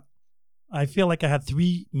old, yeah, I feel like I had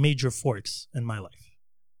 3 major forks in my life.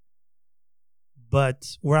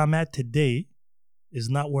 But where I'm at today is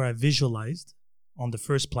not where I visualized on the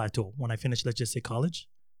first plateau. When I finished, let's just say college,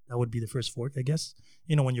 that would be the first fork, I guess.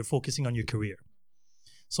 When you're focusing on your career.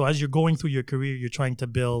 So as you're going through your career, you're trying to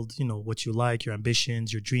build, what you like, your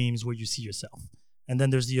ambitions, your dreams, where you see yourself. And then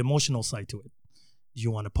there's the emotional side to it. Do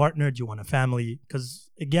you want a partner? Do you want a family? Because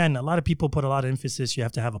again, a lot of people put a lot of emphasis. You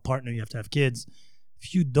have to have a partner. You have to have kids.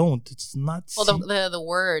 If you don't, it's not. Well, the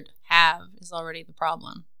word have is already the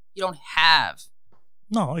problem. You don't have.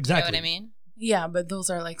 No, exactly. You know what I mean? Yeah, but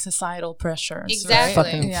those are like societal pressures. Exactly.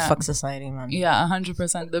 Right? Fucking Yeah. fuck society, man. Yeah,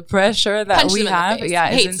 100%. The pressure that Punch we them in the have, face. yeah,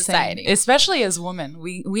 Hate is insane. society. Especially as women,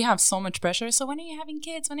 we have so much pressure. So when are you having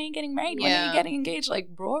kids? When are you getting married? When are Yeah. you getting engaged? Like,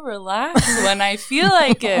 bro, relax. When I feel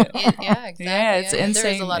like it. Yeah, exactly. Yeah, it's There is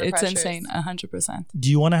insane. a lot of It's pressures. insane. 100%.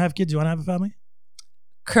 Do you want to have kids? Do you want to have a family?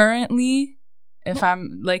 Currently, if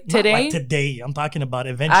I'm like Not today, like today. I'm talking about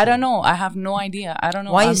eventually. I don't know. I have no idea. I don't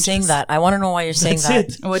know. Why are you I'm saying just- that? I want to know why you're saying That's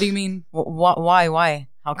that. it. What do you mean? Why?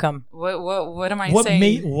 How come? What am I What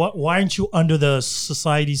saying? why aren't you under the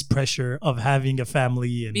society's pressure of having a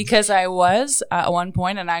family? And Because I was at one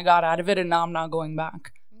point and I got out of it and now I'm not going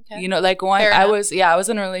back. You know, like one, Fair I enough. was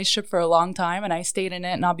in a relationship for a long time and I stayed in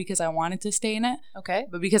it, not because I wanted to stay in it, Okay.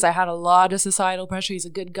 but because I had a lot of societal pressure. He's a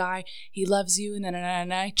good guy. He loves you.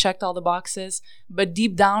 And I checked all the boxes. But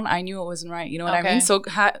deep down, I knew it wasn't right. You know what I Okay. mean? So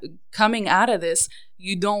coming out of this,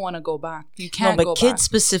 you don't want to go back. You can't No, go but kids back.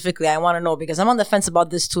 specifically, I want to know because I'm on the fence about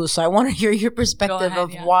this too. So I want to hear your perspective ahead,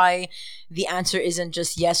 of yeah. why the answer isn't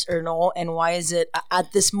just yes or no, and why is it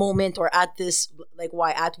at this moment or at this, like,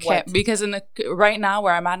 why at what? Because right now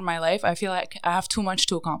where I'm at in my life, I feel like I have too much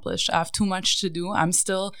to accomplish. I have too much to do. I'm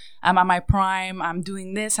at my prime. I'm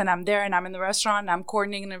doing this and I'm there and I'm in the restaurant and I'm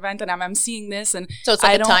coordinating an event and I'm emceeing this and So it's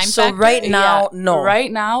like I a don't- time So factor? right now, no.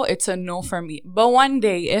 Right now, it's a no for me. But one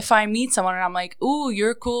day, if I meet someone and I'm like, "Ooh,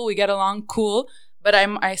 you're cool. We get along, cool." But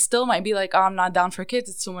I still might be like, "Oh, I'm not down for kids.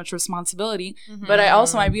 It's too much responsibility." Mhm. But I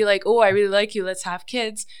also might be like, "Oh, I really like you. Let's have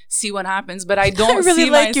kids. See what happens." But I don't I really see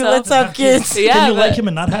like you. myself. Let's have kids. Yeah, Can you but- like him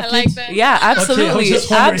and not have I like kids? that. Yeah, absolutely.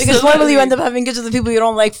 just wondering. Because normally you end up having kids with the people you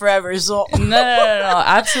don't like forever. So No,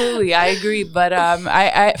 absolutely, I agree. But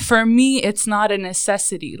I for me, it's not a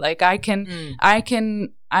necessity. Like I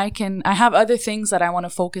have other things that I want to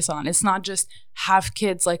focus on. It's not just have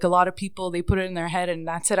kids. Like a lot of people, they put it in their head and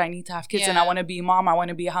that's it. I need to have kids and I Yeah. want to be a mom. I want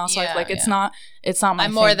to be a housewife. Yeah, like it's yeah. not my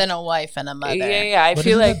I'm more thing. than a wife and a mother. Yeah. I But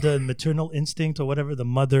feel isn't like that the maternal instinct or whatever, the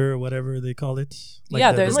mother or whatever they call it?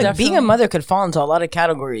 Yeah, there's like, being a definitely- mother could fall into a lot of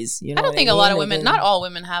categories. You know I don't what think a lot of mean? women, Like, not all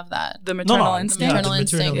women have that. the maternal no, instinct. maternal the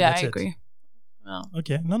instinct. Yeah, that's I it. agree. Well,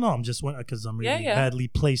 Okay, no, I'm just because I'm really Yeah. badly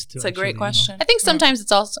placed to. It's a great actually, question. I think sometimes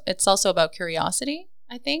it's also about curiosity.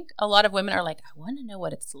 I think a lot of women are like, I want to know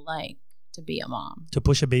what it's like to be a mom. to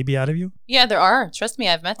push a baby out of you. Yeah, there are. Trust me,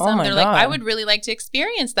 I've met Oh some. my They're like, God. I would really like to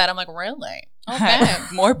experience that. I'm like, really? Okay.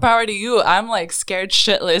 More power to you. I'm like scared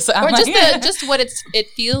shitless. I'm Or like, just what it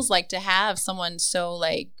feels like to have someone so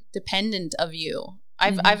like dependent of you.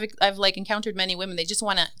 I've like encountered many women. They just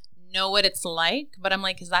want to know what it's like, but I'm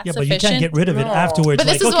like, is that Yeah, but sufficient? you can't get rid of it No. afterwards. But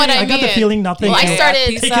this like, is what okay, I got the mean. feeling. Now thank Well, I you. started-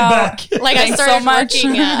 Take Peace it out. back. Like I Thanks so started much.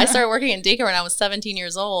 working. I started working in daycare when I was 17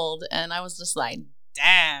 years old, and I was just like,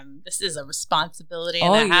 "Damn, this is a responsibility." And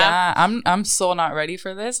Oh a half. yeah, I'm so not ready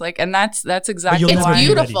for this. Like, and that's exactly you'll It's never why. be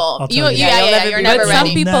ready. beautiful. I'll You, tell you. yeah, Yeah, you'll yeah, never you're be never ready. But some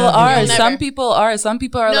ready. people Never. are. You'll Some never. people are. Some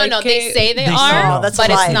people are No, like, no, they "Okay." say they They say are, no. That's a but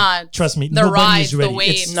lie. it's not. Trust me, The nobody rise, is the ready.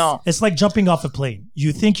 waves. No. It's like jumping off a plane.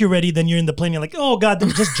 You think you're ready, then you're in the plane. You're like, oh god,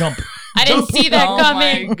 then just jump. I didn't see that Oh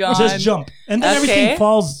coming. my God. Just jump, and then Okay. everything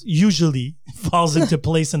falls into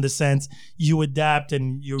place in the sense you adapt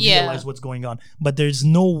and you Yeah. realize what's going on. But there's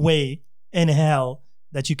no way in hell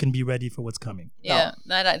that you can be ready for what's coming. Yeah,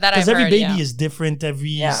 that I've Because every heard, baby yeah. is different, every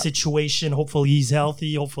Yeah. situation. Hopefully he's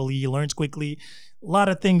healthy. Hopefully he learns quickly. A lot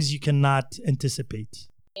of things you cannot anticipate.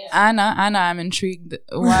 Anna, I'm intrigued.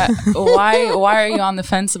 Why are you on the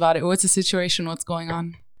fence about it? What's the situation? What's going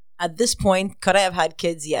on? at this point, could I have had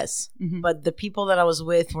kids? Yes. Mhm. But the people that I was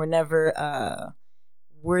with were never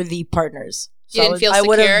worthy partners. You didn't feel I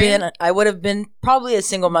would have secure? been. I would have been probably a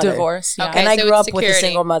single mother. Divorce. Yeah. Okay. And I so grew it's up with a security.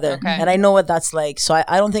 single mother, Okay. and I know what that's like. So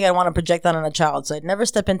I don't think I want to project that on a child. So I'd never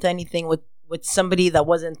step into anything with somebody that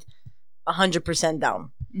wasn't 100%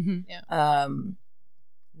 down. Mhm.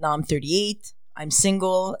 Now I'm 38. I'm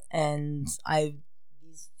single, and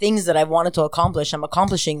these things that I wanted to accomplish, I'm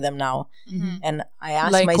accomplishing them now. Mhm. And I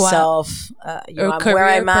asked Like what? myself, Or I'm where I'm career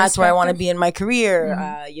at, where I want to perspective? be in my career.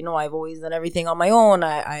 Mhm. I've always done everything on my own.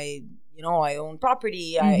 I own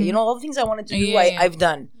property. Mhm. All the things I wanted to do, Yeah, yeah. I've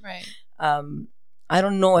done. Right. I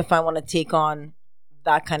don't know if I want to take on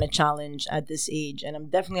that kind of challenge at this age, and I'm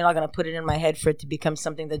definitely not going to put it in my head for it to become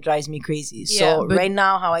something that drives me crazy. Yeah, So but- right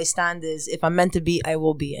now, how I stand is, if I'm meant to be, I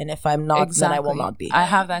will be, and if I'm not, then I will not be. I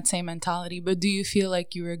have that same mentality. But do you feel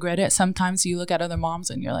like you regret it? Sometimes you look at other moms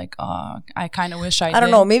and you're like, oh, I kind of wish I don't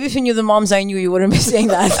did. know. Maybe if you knew the moms I knew, you wouldn't be saying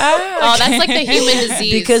that. Oh, that's like the human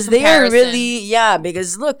disease. Because they are comparison. really,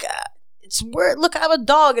 because look, it's weird. Look, I have a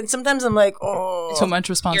dog, and sometimes I'm like, oh, Too much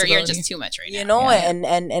responsibility. You're just too much right now. you know, Yeah.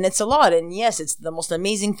 and it's a lot. And yes, it's the most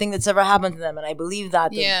amazing thing that's ever happened to them, and I believe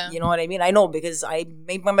that. Yeah. You know what I mean? I know, because I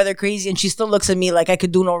make my mother crazy, and she still looks at me like I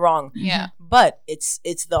could do no wrong. Yeah. But it's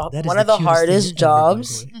That is one of the cutest thing hardest ever, by the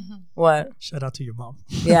jobs. way. What? Shout out to your mom.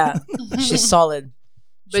 Yeah, she's solid.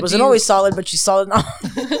 She But wasn't do you- always solid, but she's solid now.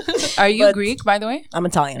 Are you But- Greek, by the way? I'm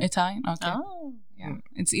Italian. Italian? Okay. Oh. Yeah.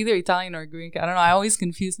 It's either Italian or Greek. I don't know. I always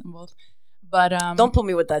confuse them both. But Don't put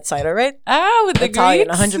me with that side, all right? with the Italian,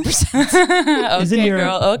 Greeks? 100%. Isn't Okay, your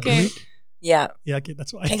girl. Okay. Greek? Yeah, Yeah, okay,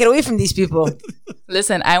 that's why. can't get away from these people.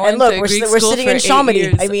 Listen, I went And look, to we're Greek we're school sitting for in 8 Chamonix.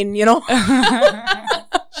 years. I mean,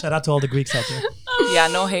 Shout out to all the Greeks out there. Yeah,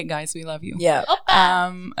 no hate, guys. We love you. Yeah.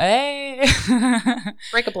 Hey.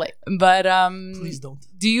 Break a plate. But Please don't.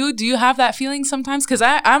 do you have that feeling sometimes? Because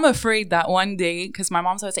I'm afraid that one day, because my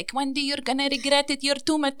mom's always like, one day you're gonna regret it. You're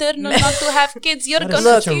too maternal not to have kids. You're That gonna is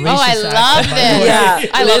Look. such a Oh, I racist love accent, by the this. way. Yeah.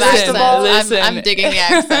 I love First accents. of all, I'm digging the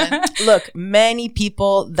accent. Look, many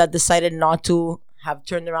people that decided not to have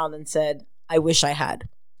turned around and said, I wish I had.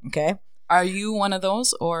 Okay? Are you one of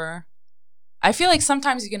those, or? I feel like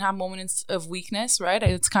sometimes you can have moments of weakness, right?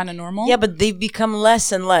 It's kind of normal. Yeah, but they've become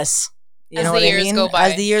less and less. You As know the what I years mean? go by.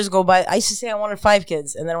 As the years go by. I used to say I wanted 5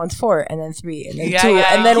 kids, and then I went 4, and then 3, and then Yeah, 2,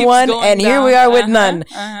 yeah, and it then keeps 1, going and here down. we are with Uh-huh, none.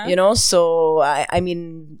 uh-huh. You know? So, I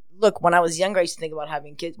mean, look, when I was younger, I used to think about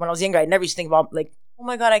having kids. When I was younger, I never used to think about, like, oh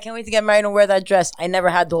my God, I can't wait to get married and wear that dress. I never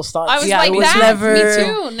had those thoughts. I was Yeah, like it was that. never- Me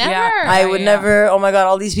too. Never. Yeah. I would Yeah. never, oh my God,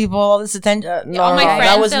 all these people, all this attention. No, All my no, friends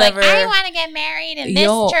that was are never. like, I want to get married in this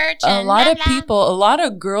Yo, church. a And lot blah, of blah. people, a lot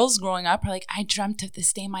of girls growing up are like, I dreamt of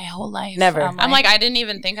this day my whole life. Never. I'm like, I didn't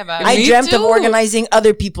even think about it. I Me dreamt of too. organizing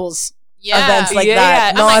other people's yeah. events like Yeah,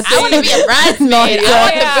 that. yeah. I'm like, I want to be a bridesmaid. Not I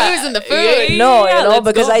want that. the booze and the food. Yeah. No, you know, let's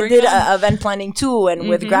because go, I bring did it on. event planning too, and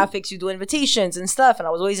with Mhm. graphics, you do invitations and stuff, and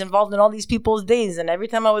I was always involved in all these people's days. And every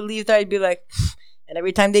time I would leave there, I'd be like, and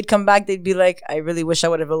every time they'd come back, they'd be like, I really wish I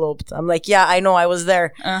would have eloped. I'm like, yeah, I know, I was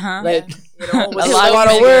there. Uh-huh. Like, you know, it's A a lot lot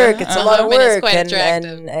of of men, work. It's a uh-huh. lot of Women is work, quite and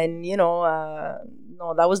attractive. and you know,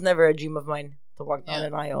 no, that was never a dream of mine to walk down Yeah.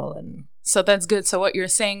 an aisle and. So that's good. So what you're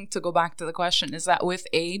saying, to go back to the question, is that with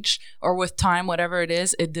age or with time, whatever it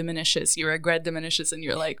is, it diminishes. Your regret diminishes, and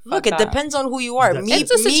you're like, Look, fuck it that. depends on who you are. That's- Me,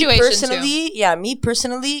 It's a me situation, personally, yeah, me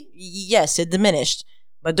personally, yes, it diminished.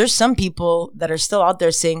 But there's some people that are still out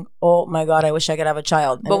there saying, "Oh my God, I wish I could have a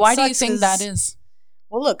child." And But it why do you sucks think 'cause- that is?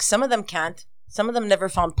 Well, look, some of them can't. Some of them never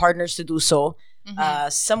found partners to do so.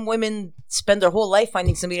 Mhm. Some women spend their whole life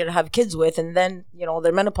finding somebody to have kids with, and then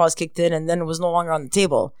their menopause kicked in, and then it was no longer on the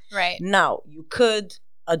table. Right. Now you could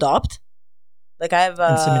adopt. Like I have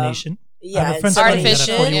Insemination. Yeah, I have a friend studying that at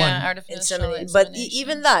Artificial. 41. Yeah, artificial. But insemination.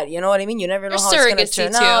 even that, you know what I mean? You never know There's how it's going to surrogacy,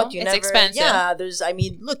 turn too. out. You It's never, expensive. Yeah,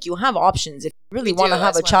 look, you have options. If you really We want to do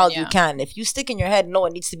have as a child, women, you can. If you stick in your head, no,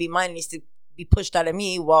 it needs to be mine, it needs to be pushed out of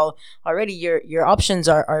me, well, already your options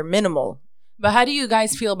are minimal. But how do you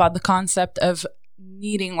guys feel about the concept of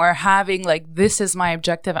needing or having, like, this is my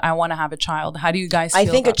objective, I want to have a child? How do you guys feel I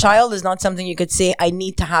think a about that? child is not something you could say, I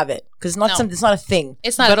need to have it. Because No. it's not a thing.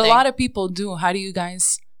 It's not But a a thing. lot of people do. How do you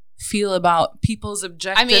guys feel about people's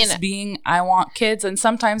objectives being, I want kids, and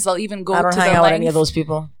sometimes they'll even go I don't to hang the out with length. any of those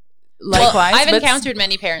people. Likewise, Well, I've but- encountered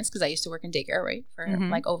many parents because I used to work in daycare, right, for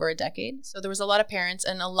Mhm. like over a decade. So there was a lot of parents,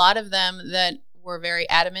 and a lot of them that were very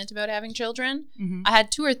adamant about having children. Mhm. I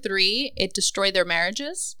had 2 or 3. It destroyed their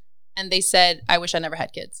marriages, and they said, "I wish I never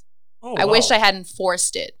had kids. Oh, I wow. wish I hadn't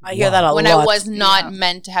forced it." I hear that a When lot. I was not Yeah.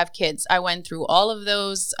 meant to have kids, I went through all of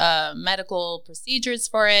those medical procedures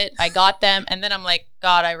for it. I got them, and then I'm like,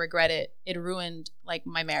 God, I regret it. It ruined like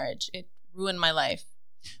my marriage. It ruined my life.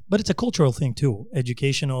 But it's a cultural thing too.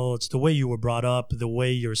 Educational. It's the way you were brought up, the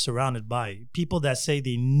way you're surrounded by. People that say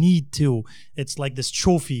they need to, it's like this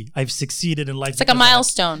trophy. I've succeeded in life. It's like a because of that.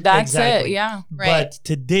 milestone. That's Exactly. it, yeah. Right. But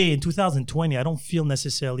today in 2020, I don't feel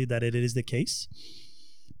necessarily that it is the case.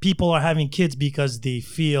 People are having kids because they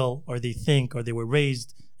feel or they think or they were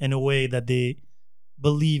raised in a way that they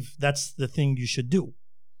believe that's the thing you should do.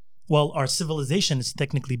 Well, our civilization is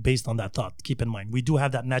technically based on that thought. Keep in mind, we do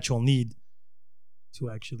have that natural need to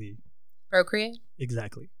actually Procreate.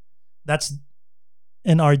 exactly. That's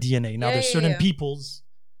in our DNA. Now, Yeah, there's yeah, certain yeah. people's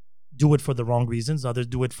do it for the wrong reasons. Others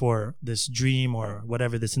do it for this dream or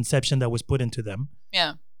whatever, this inception that was put into them.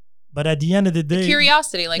 Yeah. But at the end of the day,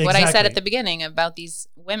 Curiosity, like what I said Exactly. at the beginning about these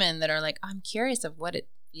women that are like, I'm curious of what it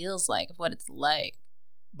feels like, of what it's like.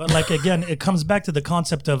 but like again, it comes back to the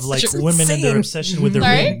concept of like It's women and their insane. obsession with the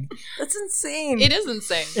Sorry? ring. That's insane. It is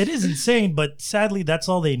insane. It is insane, but sadly, that's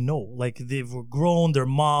all they know. Like they've grown, their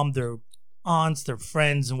mom, their aunts, their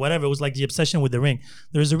friends, and whatever. It was like the obsession with the ring.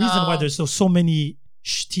 There's a reason why Oh. there's so many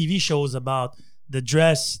TV shows about the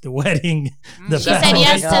dress, the wedding, the She said family.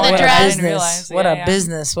 yes to the what dress. a I didn't business. realize. What Yeah, a yeah.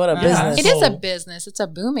 business. What a Yeah. business. It is a So- business. It's a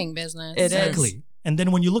booming business. It is. Exactly. And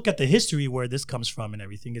then when you look at the history where this comes from and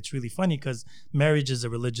everything, it's really funny because marriage is a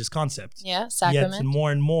religious concept. Yeah, Yet sacrament.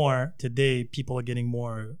 more and more today, people are getting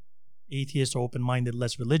more atheist or open-minded,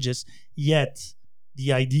 less religious. Yet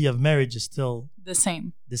the idea of marriage is still The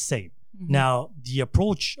same. the same. Mhm. Now, the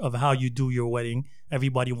approach of how you do your wedding,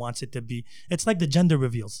 everybody wants it to be. It's like the gender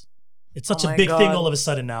reveals. It's such Oh a my big thing God. all of a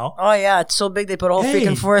sudden now. Oh yeah, it's so big they put a whole Hey.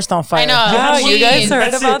 freaking forest on fire. I know. Wow, Jeez. you guys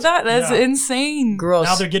heard That's about it. that? That's Yeah. insane. Gross.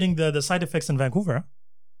 Now they're getting the side effects in Vancouver.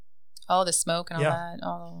 Oh, the smoke and all Yeah. that.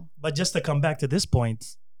 Oh. But just to come back to this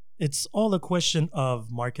point, it's all a question of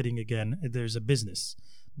marketing again. There's a business.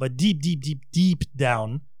 But deep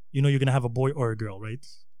down, you know you're going to have a boy or a girl, right?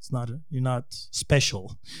 It's not, you're not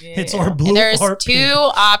special. It's or blue And there's or two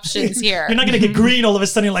pink. options here. You're not going to get green all of a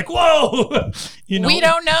sudden. You're like, whoa! You know? We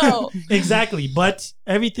don't know. Exactly. But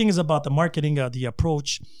everything is about the marketing, the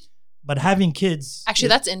approach. But having kids. Actually,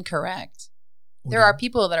 that's incorrect. There are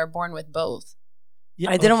people that are born with both. Yeah,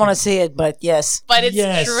 I didn't okay. want to say it, but yes. But it's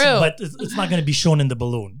Yes, true. but it's not going to be shown in the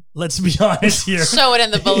balloon. Let's be honest here. Show it in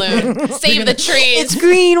the balloon. Save the trees. It's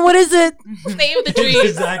green. What is it? Save the trees.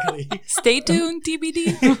 Exactly. Stay tuned,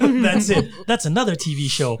 TBD. That's it. That's another TV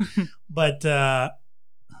show. But oh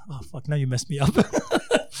fuck! Now you messed me up.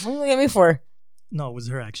 What are you looking at me for? No, it was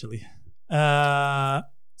her actually.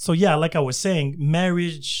 So yeah, like I was saying,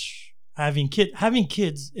 marriage, having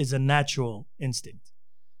kids is a natural instinct.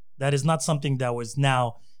 That is not something that was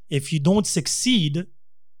now. If you don't succeed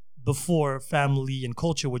before, family and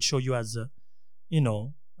culture would show you as a, you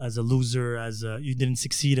know, as a loser, you didn't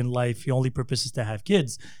succeed in life. Your only purpose is to have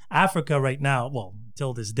kids. Africa right now, well,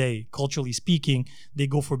 until this day, culturally speaking, they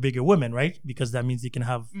go for bigger women, right? Because that means they can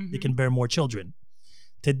have, they can bear more children.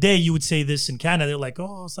 Today, you would say this in Canada, they're like,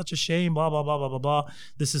 oh, such a shame, blah, blah, blah, blah, blah, blah.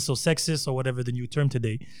 This is so sexist or whatever the new term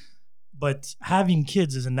today. But having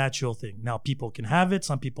kids is a natural thing. Now, people can have it.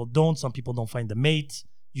 Some people don't. Some people don't find a mate.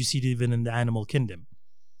 You see it even in the animal kingdom.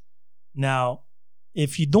 Now,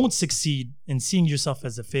 if you don't succeed in seeing yourself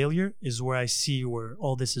as a failure is where I see where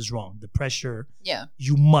all this is wrong. The pressure, Yeah.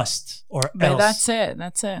 you must, or But else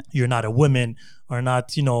that's it. you're not a woman or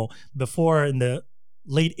not, you know, before in the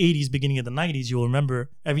late 80s, beginning of the 90s, you'll remember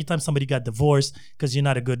every time somebody got divorced because you're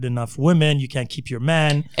not a good enough woman, you can't keep your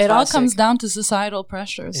man. It all Classic. comes down to societal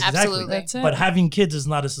pressures. Exactly. Absolutely. That's it. But having kids is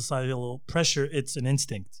not a societal pressure, it's an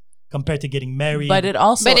instinct compared to getting married. But it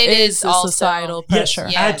also But it is is a also- societal yes, pressure.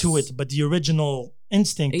 Yes. add to it, but the original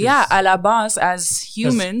instinct Yeah, is, à la base, as 'cause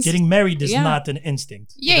humans, getting married is Yeah. not an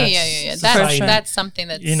instinct. Yeah. That's That's, society, that's something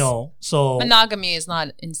that's, you know, so monogamy is not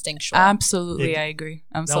instinctual. absolutely, It- I agree.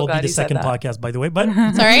 I'm that so will be glad the you said second that. podcast, by the way, but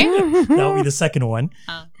Sorry? that will be the second one.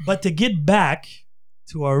 Oh. But to get back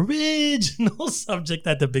to our original subject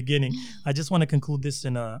at the beginning, I just want to conclude this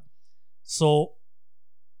so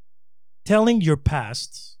telling your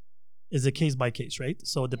past is a case by case, right?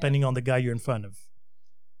 So depending on the guy you're in front of.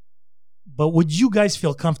 But would you guys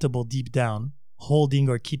feel comfortable deep down holding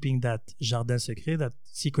or keeping that jardin secret, that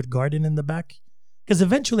secret garden in the back? Because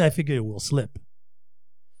eventually I figure it will slip.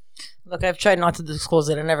 Look, I've tried not to disclose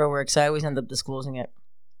it. It never works. I always end up disclosing it.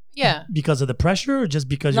 Yeah. Because of the pressure or just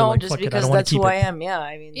because you're No, like, just fuck it, I because don't want that's to keep who it? I am. Yeah,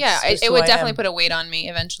 I mean, Yeah, it's it who would I definitely am. put a weight on me.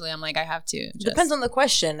 Eventually, I'm like, I have to. Just, Depends on the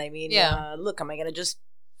question. I mean, Yeah. look, am I gonna just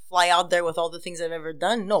fly out there with all the things I've ever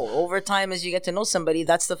done? No. Over time, as you get to know somebody,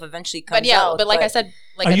 that stuff eventually comes but yeah, out. but like I said,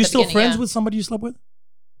 like Are at you the still beginning, friends yeah. with somebody you slept with?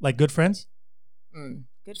 Like good friends?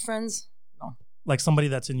 Good friends? No. Like somebody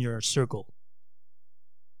that's in your circle?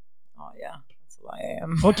 Oh yeah, that's who I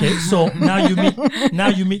am. Okay, so now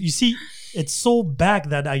you meet, you see, it's so back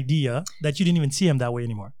that idea that you didn't even see him that way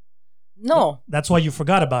anymore. No. That's why you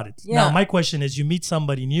forgot about it. Yeah. Now, my question is, you meet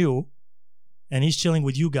somebody new and he's chilling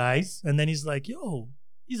with you guys and then he's like, yo,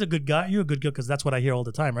 he's a good guy. You're a good girl, because that's what I hear all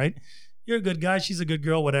the time, right? You're a good guy. She's a good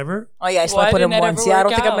girl, whatever. Oh yeah, I Why slept with him didn't it once. ever Yeah, I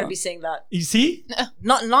don't work think I'm out? gonna be saying that. You see?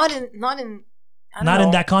 Not in. I don't Not know.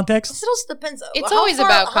 in that context? It also depends. It's How always far-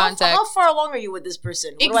 about how- context. How far along are you with this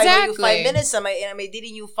person? What do I know you Exactly. 5 minutes? Am I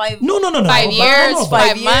dating you 5? No. 5 But- years, but-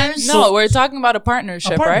 5 years? months. No, So- we're talking about a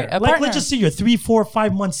partnership, a partner. right? A Like, partner. let's just say you're 3, 4,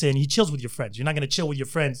 5 months in. He chills with your friends. You're not going to chill with your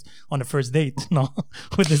friends on the first date, no,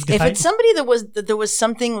 with this guy. If it's somebody that there was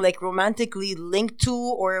something like romantically linked to,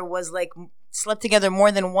 or it was like slept together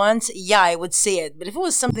more than once, yeah, I would say it. But if it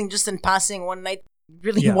was something just in passing one night,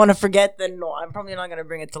 really Yeah. want to forget, then no, I'm probably not gonna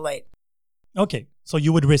bring it to light. Okay, so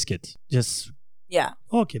you would risk it. Just, Yeah.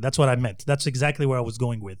 okay, that's what I meant. That's exactly where I was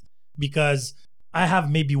going with. Because I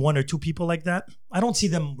have maybe 1 or 2 people like that. I don't see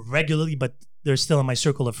them regularly, but they're still in my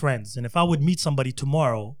circle of friends. And if I would meet somebody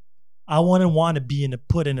tomorrow, I wouldn't want to be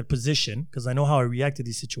put in a position, because I know how I react to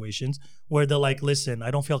these situations, where they're like, listen,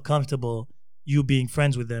 I don't feel comfortable you being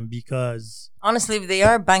friends with them because Honestly, if they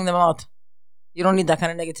are, bang them out. You don't need that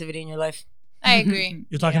kind of negativity in your life. I agree.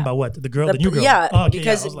 you're talking about what? The new girl? Yeah, Oh, okay,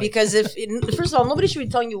 because I was like- because first of all, nobody should be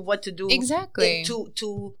telling you what to do. Exactly.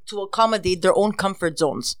 To accommodate their own comfort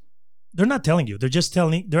zones. they're not telling you. They're just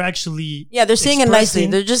they're actually Yeah, they're saying it nicely.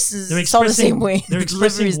 expressing- They're just they're it's all the expressing same way. They're The delivery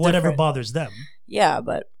expressing is whatever different. bothers them, Yeah,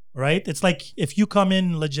 but right? It's like if you come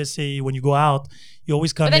in, let's just say when you go out, you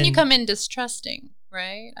always come But then in. you come in distrusting.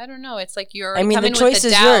 right? I don't know. It's like you're. I mean, the coming choice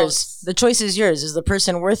with is the yours. doubts. The choice is yours. Is the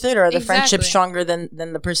person worth it, or are the friendship Exactly. stronger than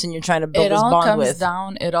the person you're trying to build It this all bond comes with?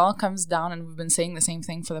 down. It all comes down, and we've been saying the same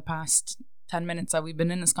thing for the past 10 minutes that we've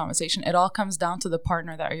been in this conversation. It all comes down to the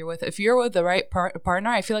partner that you're with. If you're with the right partner,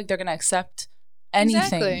 I feel like they're gonna accept anything,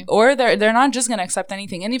 Exactly. or they're not just gonna accept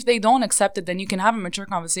anything. And if they don't accept it, then you can have a mature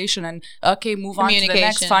conversation and okay, move on to the next,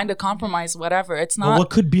 Communication. find a compromise, whatever. It's Well, not. what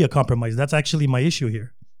could be a compromise? That's actually my issue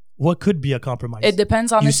here. What could be a compromise? It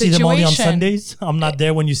depends on you the see situation. them only on Sundays. I'm not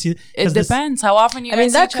there when you see. It 'cause this- depends how often you. I mean,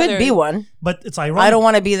 guys see that each could other. be one. but it's ironic. I don't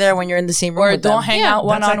want to be there when you're in the same room Or with don't them. hang Yeah, out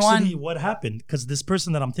one That's on actually one. what happened because this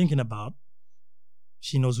person that I'm thinking about,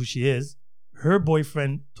 she knows who she is. Her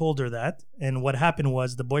boyfriend told her that, and what happened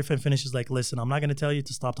was the boyfriend finishes like, "Listen, I'm not going to tell you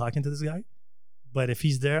to stop talking to this guy, but if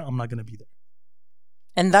he's there, I'm not going to be there."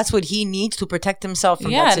 And that's what he needs to protect himself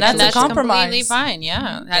from Yeah, that and that's situation. a compromise. completely fine.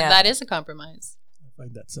 Yeah, Yeah. that is a compromise. I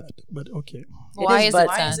find that sad, but okay. Why is, is but- it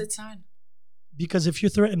Why sad? is it sad? Because if you're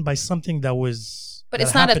threatened by something that was, But that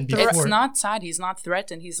it's not a happened threat. before, It's not sad. He's not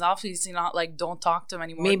threathrighted. He's obviously not like, don't talk to him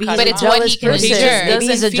anymore. Maybe cut he's But a him it's out. what jealous he can person. endure. Maybe he's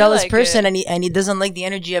a Doesn't feel jealous like person, it. and he doesn't like the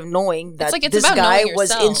energy of knowing that like it's this about guy knowing was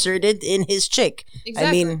yourself. inserted in his chick.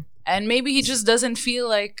 Exactly. I mean, And maybe he just doesn't feel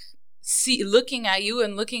like looking at you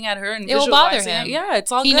and looking at her and It will bother visualizing him. it. Yeah,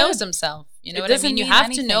 it's all He good. knows himself. You know It what I doesn't mean? You mean have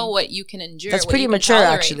anything. to know what you can endure. that's what pretty you can mature,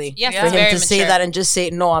 tolerate. actually. Yes, Yeah. For it's him very to say mature. that and just say,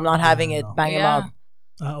 no, I'm not having it, No. bang him Yeah. out.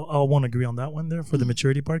 I won't agree on that one there for the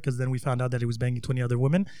maturity part because then we found out that he was banging 20 other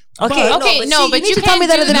women. Okay, But- Okay, no, but you need you to tell me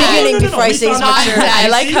can't that at the do that. beginning No, no, no, before I we say he's found out mature. that- I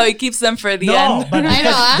like See? how he keeps them for the No, end. but I because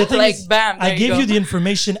know, huh? the thing Like, is, bam, I there you gave go. you the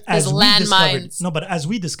information as we landmines. discovered. No, but as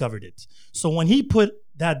we discovered it. So when he put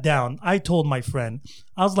that down, I told my friend,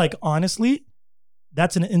 I was like, honestly,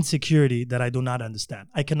 that's an insecurity that I do not understand.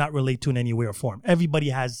 I cannot relate to in any way or form. Everybody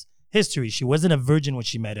has history. She wasn't a virgin when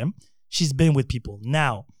she met him. She's been with people.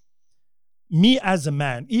 Now, me as a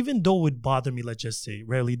man, even though it would bother me, let's just say,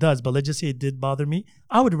 rarely does, but let's just say it did bother me,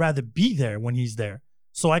 I would rather be there when he's there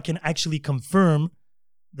so I can actually confirm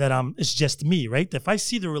that it's just me, right? If I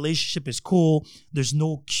see the relationship is cool, there's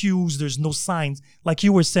no cues, there's no signs, like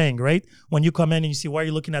you were saying, right? When you come in and you see, why are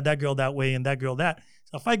you looking at that girl that way and that girl that?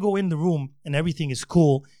 So if I go in the room and everything is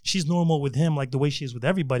cool, she's normal with him like the way she is with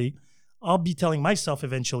everybody, I'll be telling myself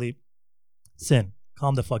eventually, Sin,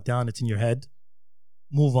 calm the fuck down, it's in your head,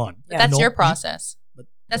 move on. But that's You know, your process. but-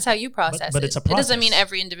 That's how you process but it. it's a It doesn't mean process.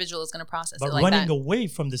 every individual is going to process But it like running that. away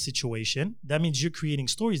from the situation, that means you're creating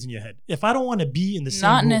stories in your head. If I don't want to be in the same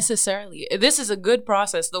Not room, necessarily. This is a good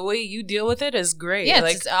process. The way you deal with it is great. Yeah,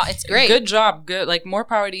 like, it's great. Good job. Good. Like, more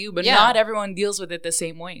power to you. But Yeah. not everyone deals with it the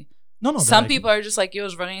same way. no, Some that I- people are just like, yo,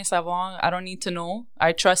 je veux rien savoir. I don't need to know.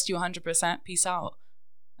 I trust you 100%. Peace out.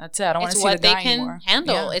 That's it. I don't want to It's see the what they guy can anymore.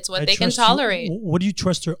 handle. Yeah. It's what I they can trust you- tolerate. What do you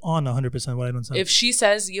trust her on 100%? What I don't say. If she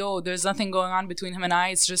says, yo, there's nothing going on between him and I,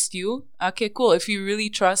 it's just you, okay, cool. If you really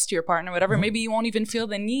trust your partner, whatever, Mhm. maybe you won't even feel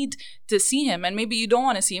the need to see him. And maybe you don't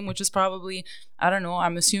want to see him, which is probably, I don't know,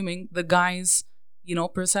 I'm assuming the guy's,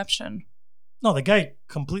 perception. No, the guy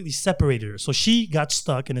completely separated her. So she got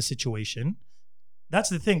stuck in a situation. That's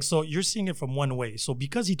the thing. So you're seeing it from one way. So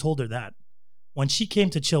because he told her that, when she came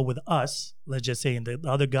to chill with us, let's just say, and the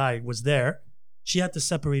other guy was there, she had to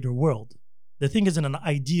separate her world. The thing is, in an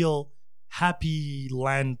ideal, happy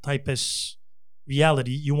land type-ish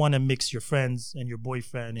reality, you want to mix your friends and your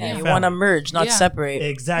boyfriend and Yeah, your you family. want to merge, not Yeah. separate.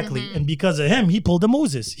 Exactly. Mhm. And because of him, he pulled the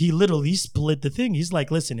Moses. He literally split the thing. He's like,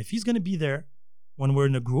 listen, if he's going to be there when we're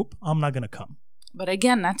in a group, I'm not going to come. But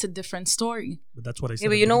again, that's a different story. But that's what I said. Yeah,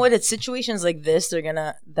 but at you the know beginning. what? It's situations like this they're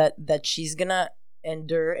gonna that she's gonna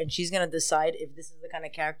endure, and she's gonna decide if this is the kind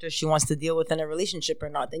of character she wants to deal with in a relationship or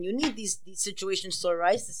not. Then you need these situations to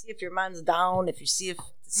arise to see if your man's down, if you see if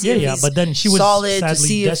Yeah, he's but then she was solid, to sadly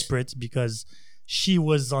see if- desperate because she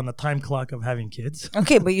was on a time clock of having kids.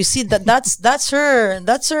 Okay, but you see that's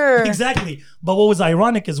her. Exactly. But what was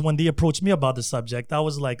ironic is when they approached me about the subject, I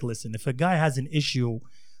was like, listen, if a guy has an issue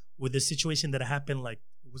with a situation that happened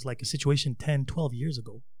it was like a situation 10, 12 years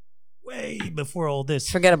ago, way before all this.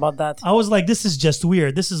 Forget about that. I was like, this is just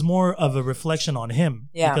weird. This is more of a reflection on him.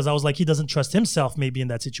 Yeah. Because I was like, he doesn't trust himself maybe in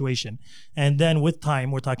that situation. And then with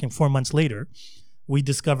time, we're talking 4 months later, we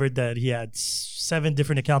discovered that he had 7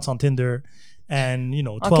 different accounts on Tinder and,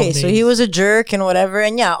 12 Okay, so names. he was a jerk and whatever,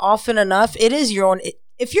 and yeah, often enough, it is your own.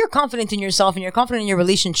 If you're confident in yourself and you're confident in your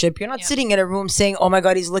relationship, you're not Yeah. sitting in a room saying, "Oh my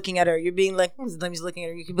God, he's looking at her." You're being like, "He's looking at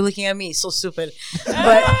her." You could be looking at me. So stupid,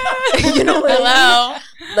 but you know what I mean? Hello.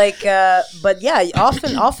 Like, but yeah,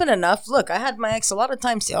 often enough. Look, I had my ex a lot of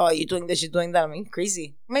times say, "Oh, you're doing this, you're doing that." I mean,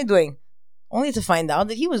 crazy. What am I doing? Only to find out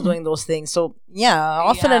that he was doing those things. So yeah,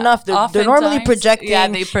 often Yeah, enough, they're normally oftentimes, projecting, yeah,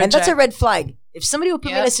 they and that's a project. red flag. If somebody would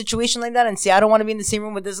put me in Yep. a situation like that and say, I don't want to be in the same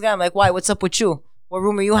room with this guy, I'm like, why? What's up with you? What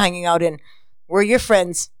room are you hanging out in? Where are your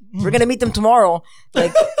friends? We're gonna meet them tomorrow.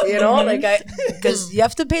 Like, because you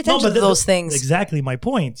have to pay attention to those things. Exactly my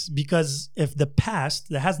point. Because if the past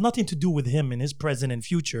that has nothing to do with him in his present and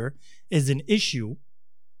future is an issue,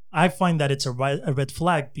 I find that it's a red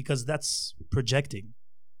flag because that's projecting.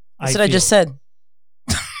 That's what I just said.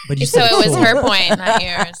 But you So said it was her point, not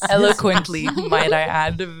yours. Eloquently, might I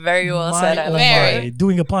add. Very well said. I Oh like Very. my.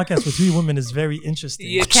 Doing a podcast with 3 women is very interesting.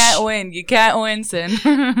 You can't win. You can't win, Sin.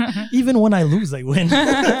 Even when I lose, I win.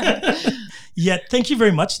 Yet, thank you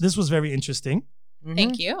very much. This was very interesting.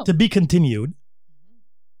 Thank you. To be continued.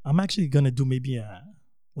 I'm actually gonna do maybe a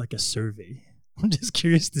survey. I'm just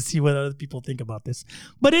curious to see what other people think about this.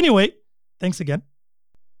 But anyway, thanks again,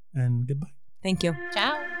 and goodbye. Thank you.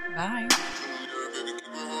 Ciao. Bye.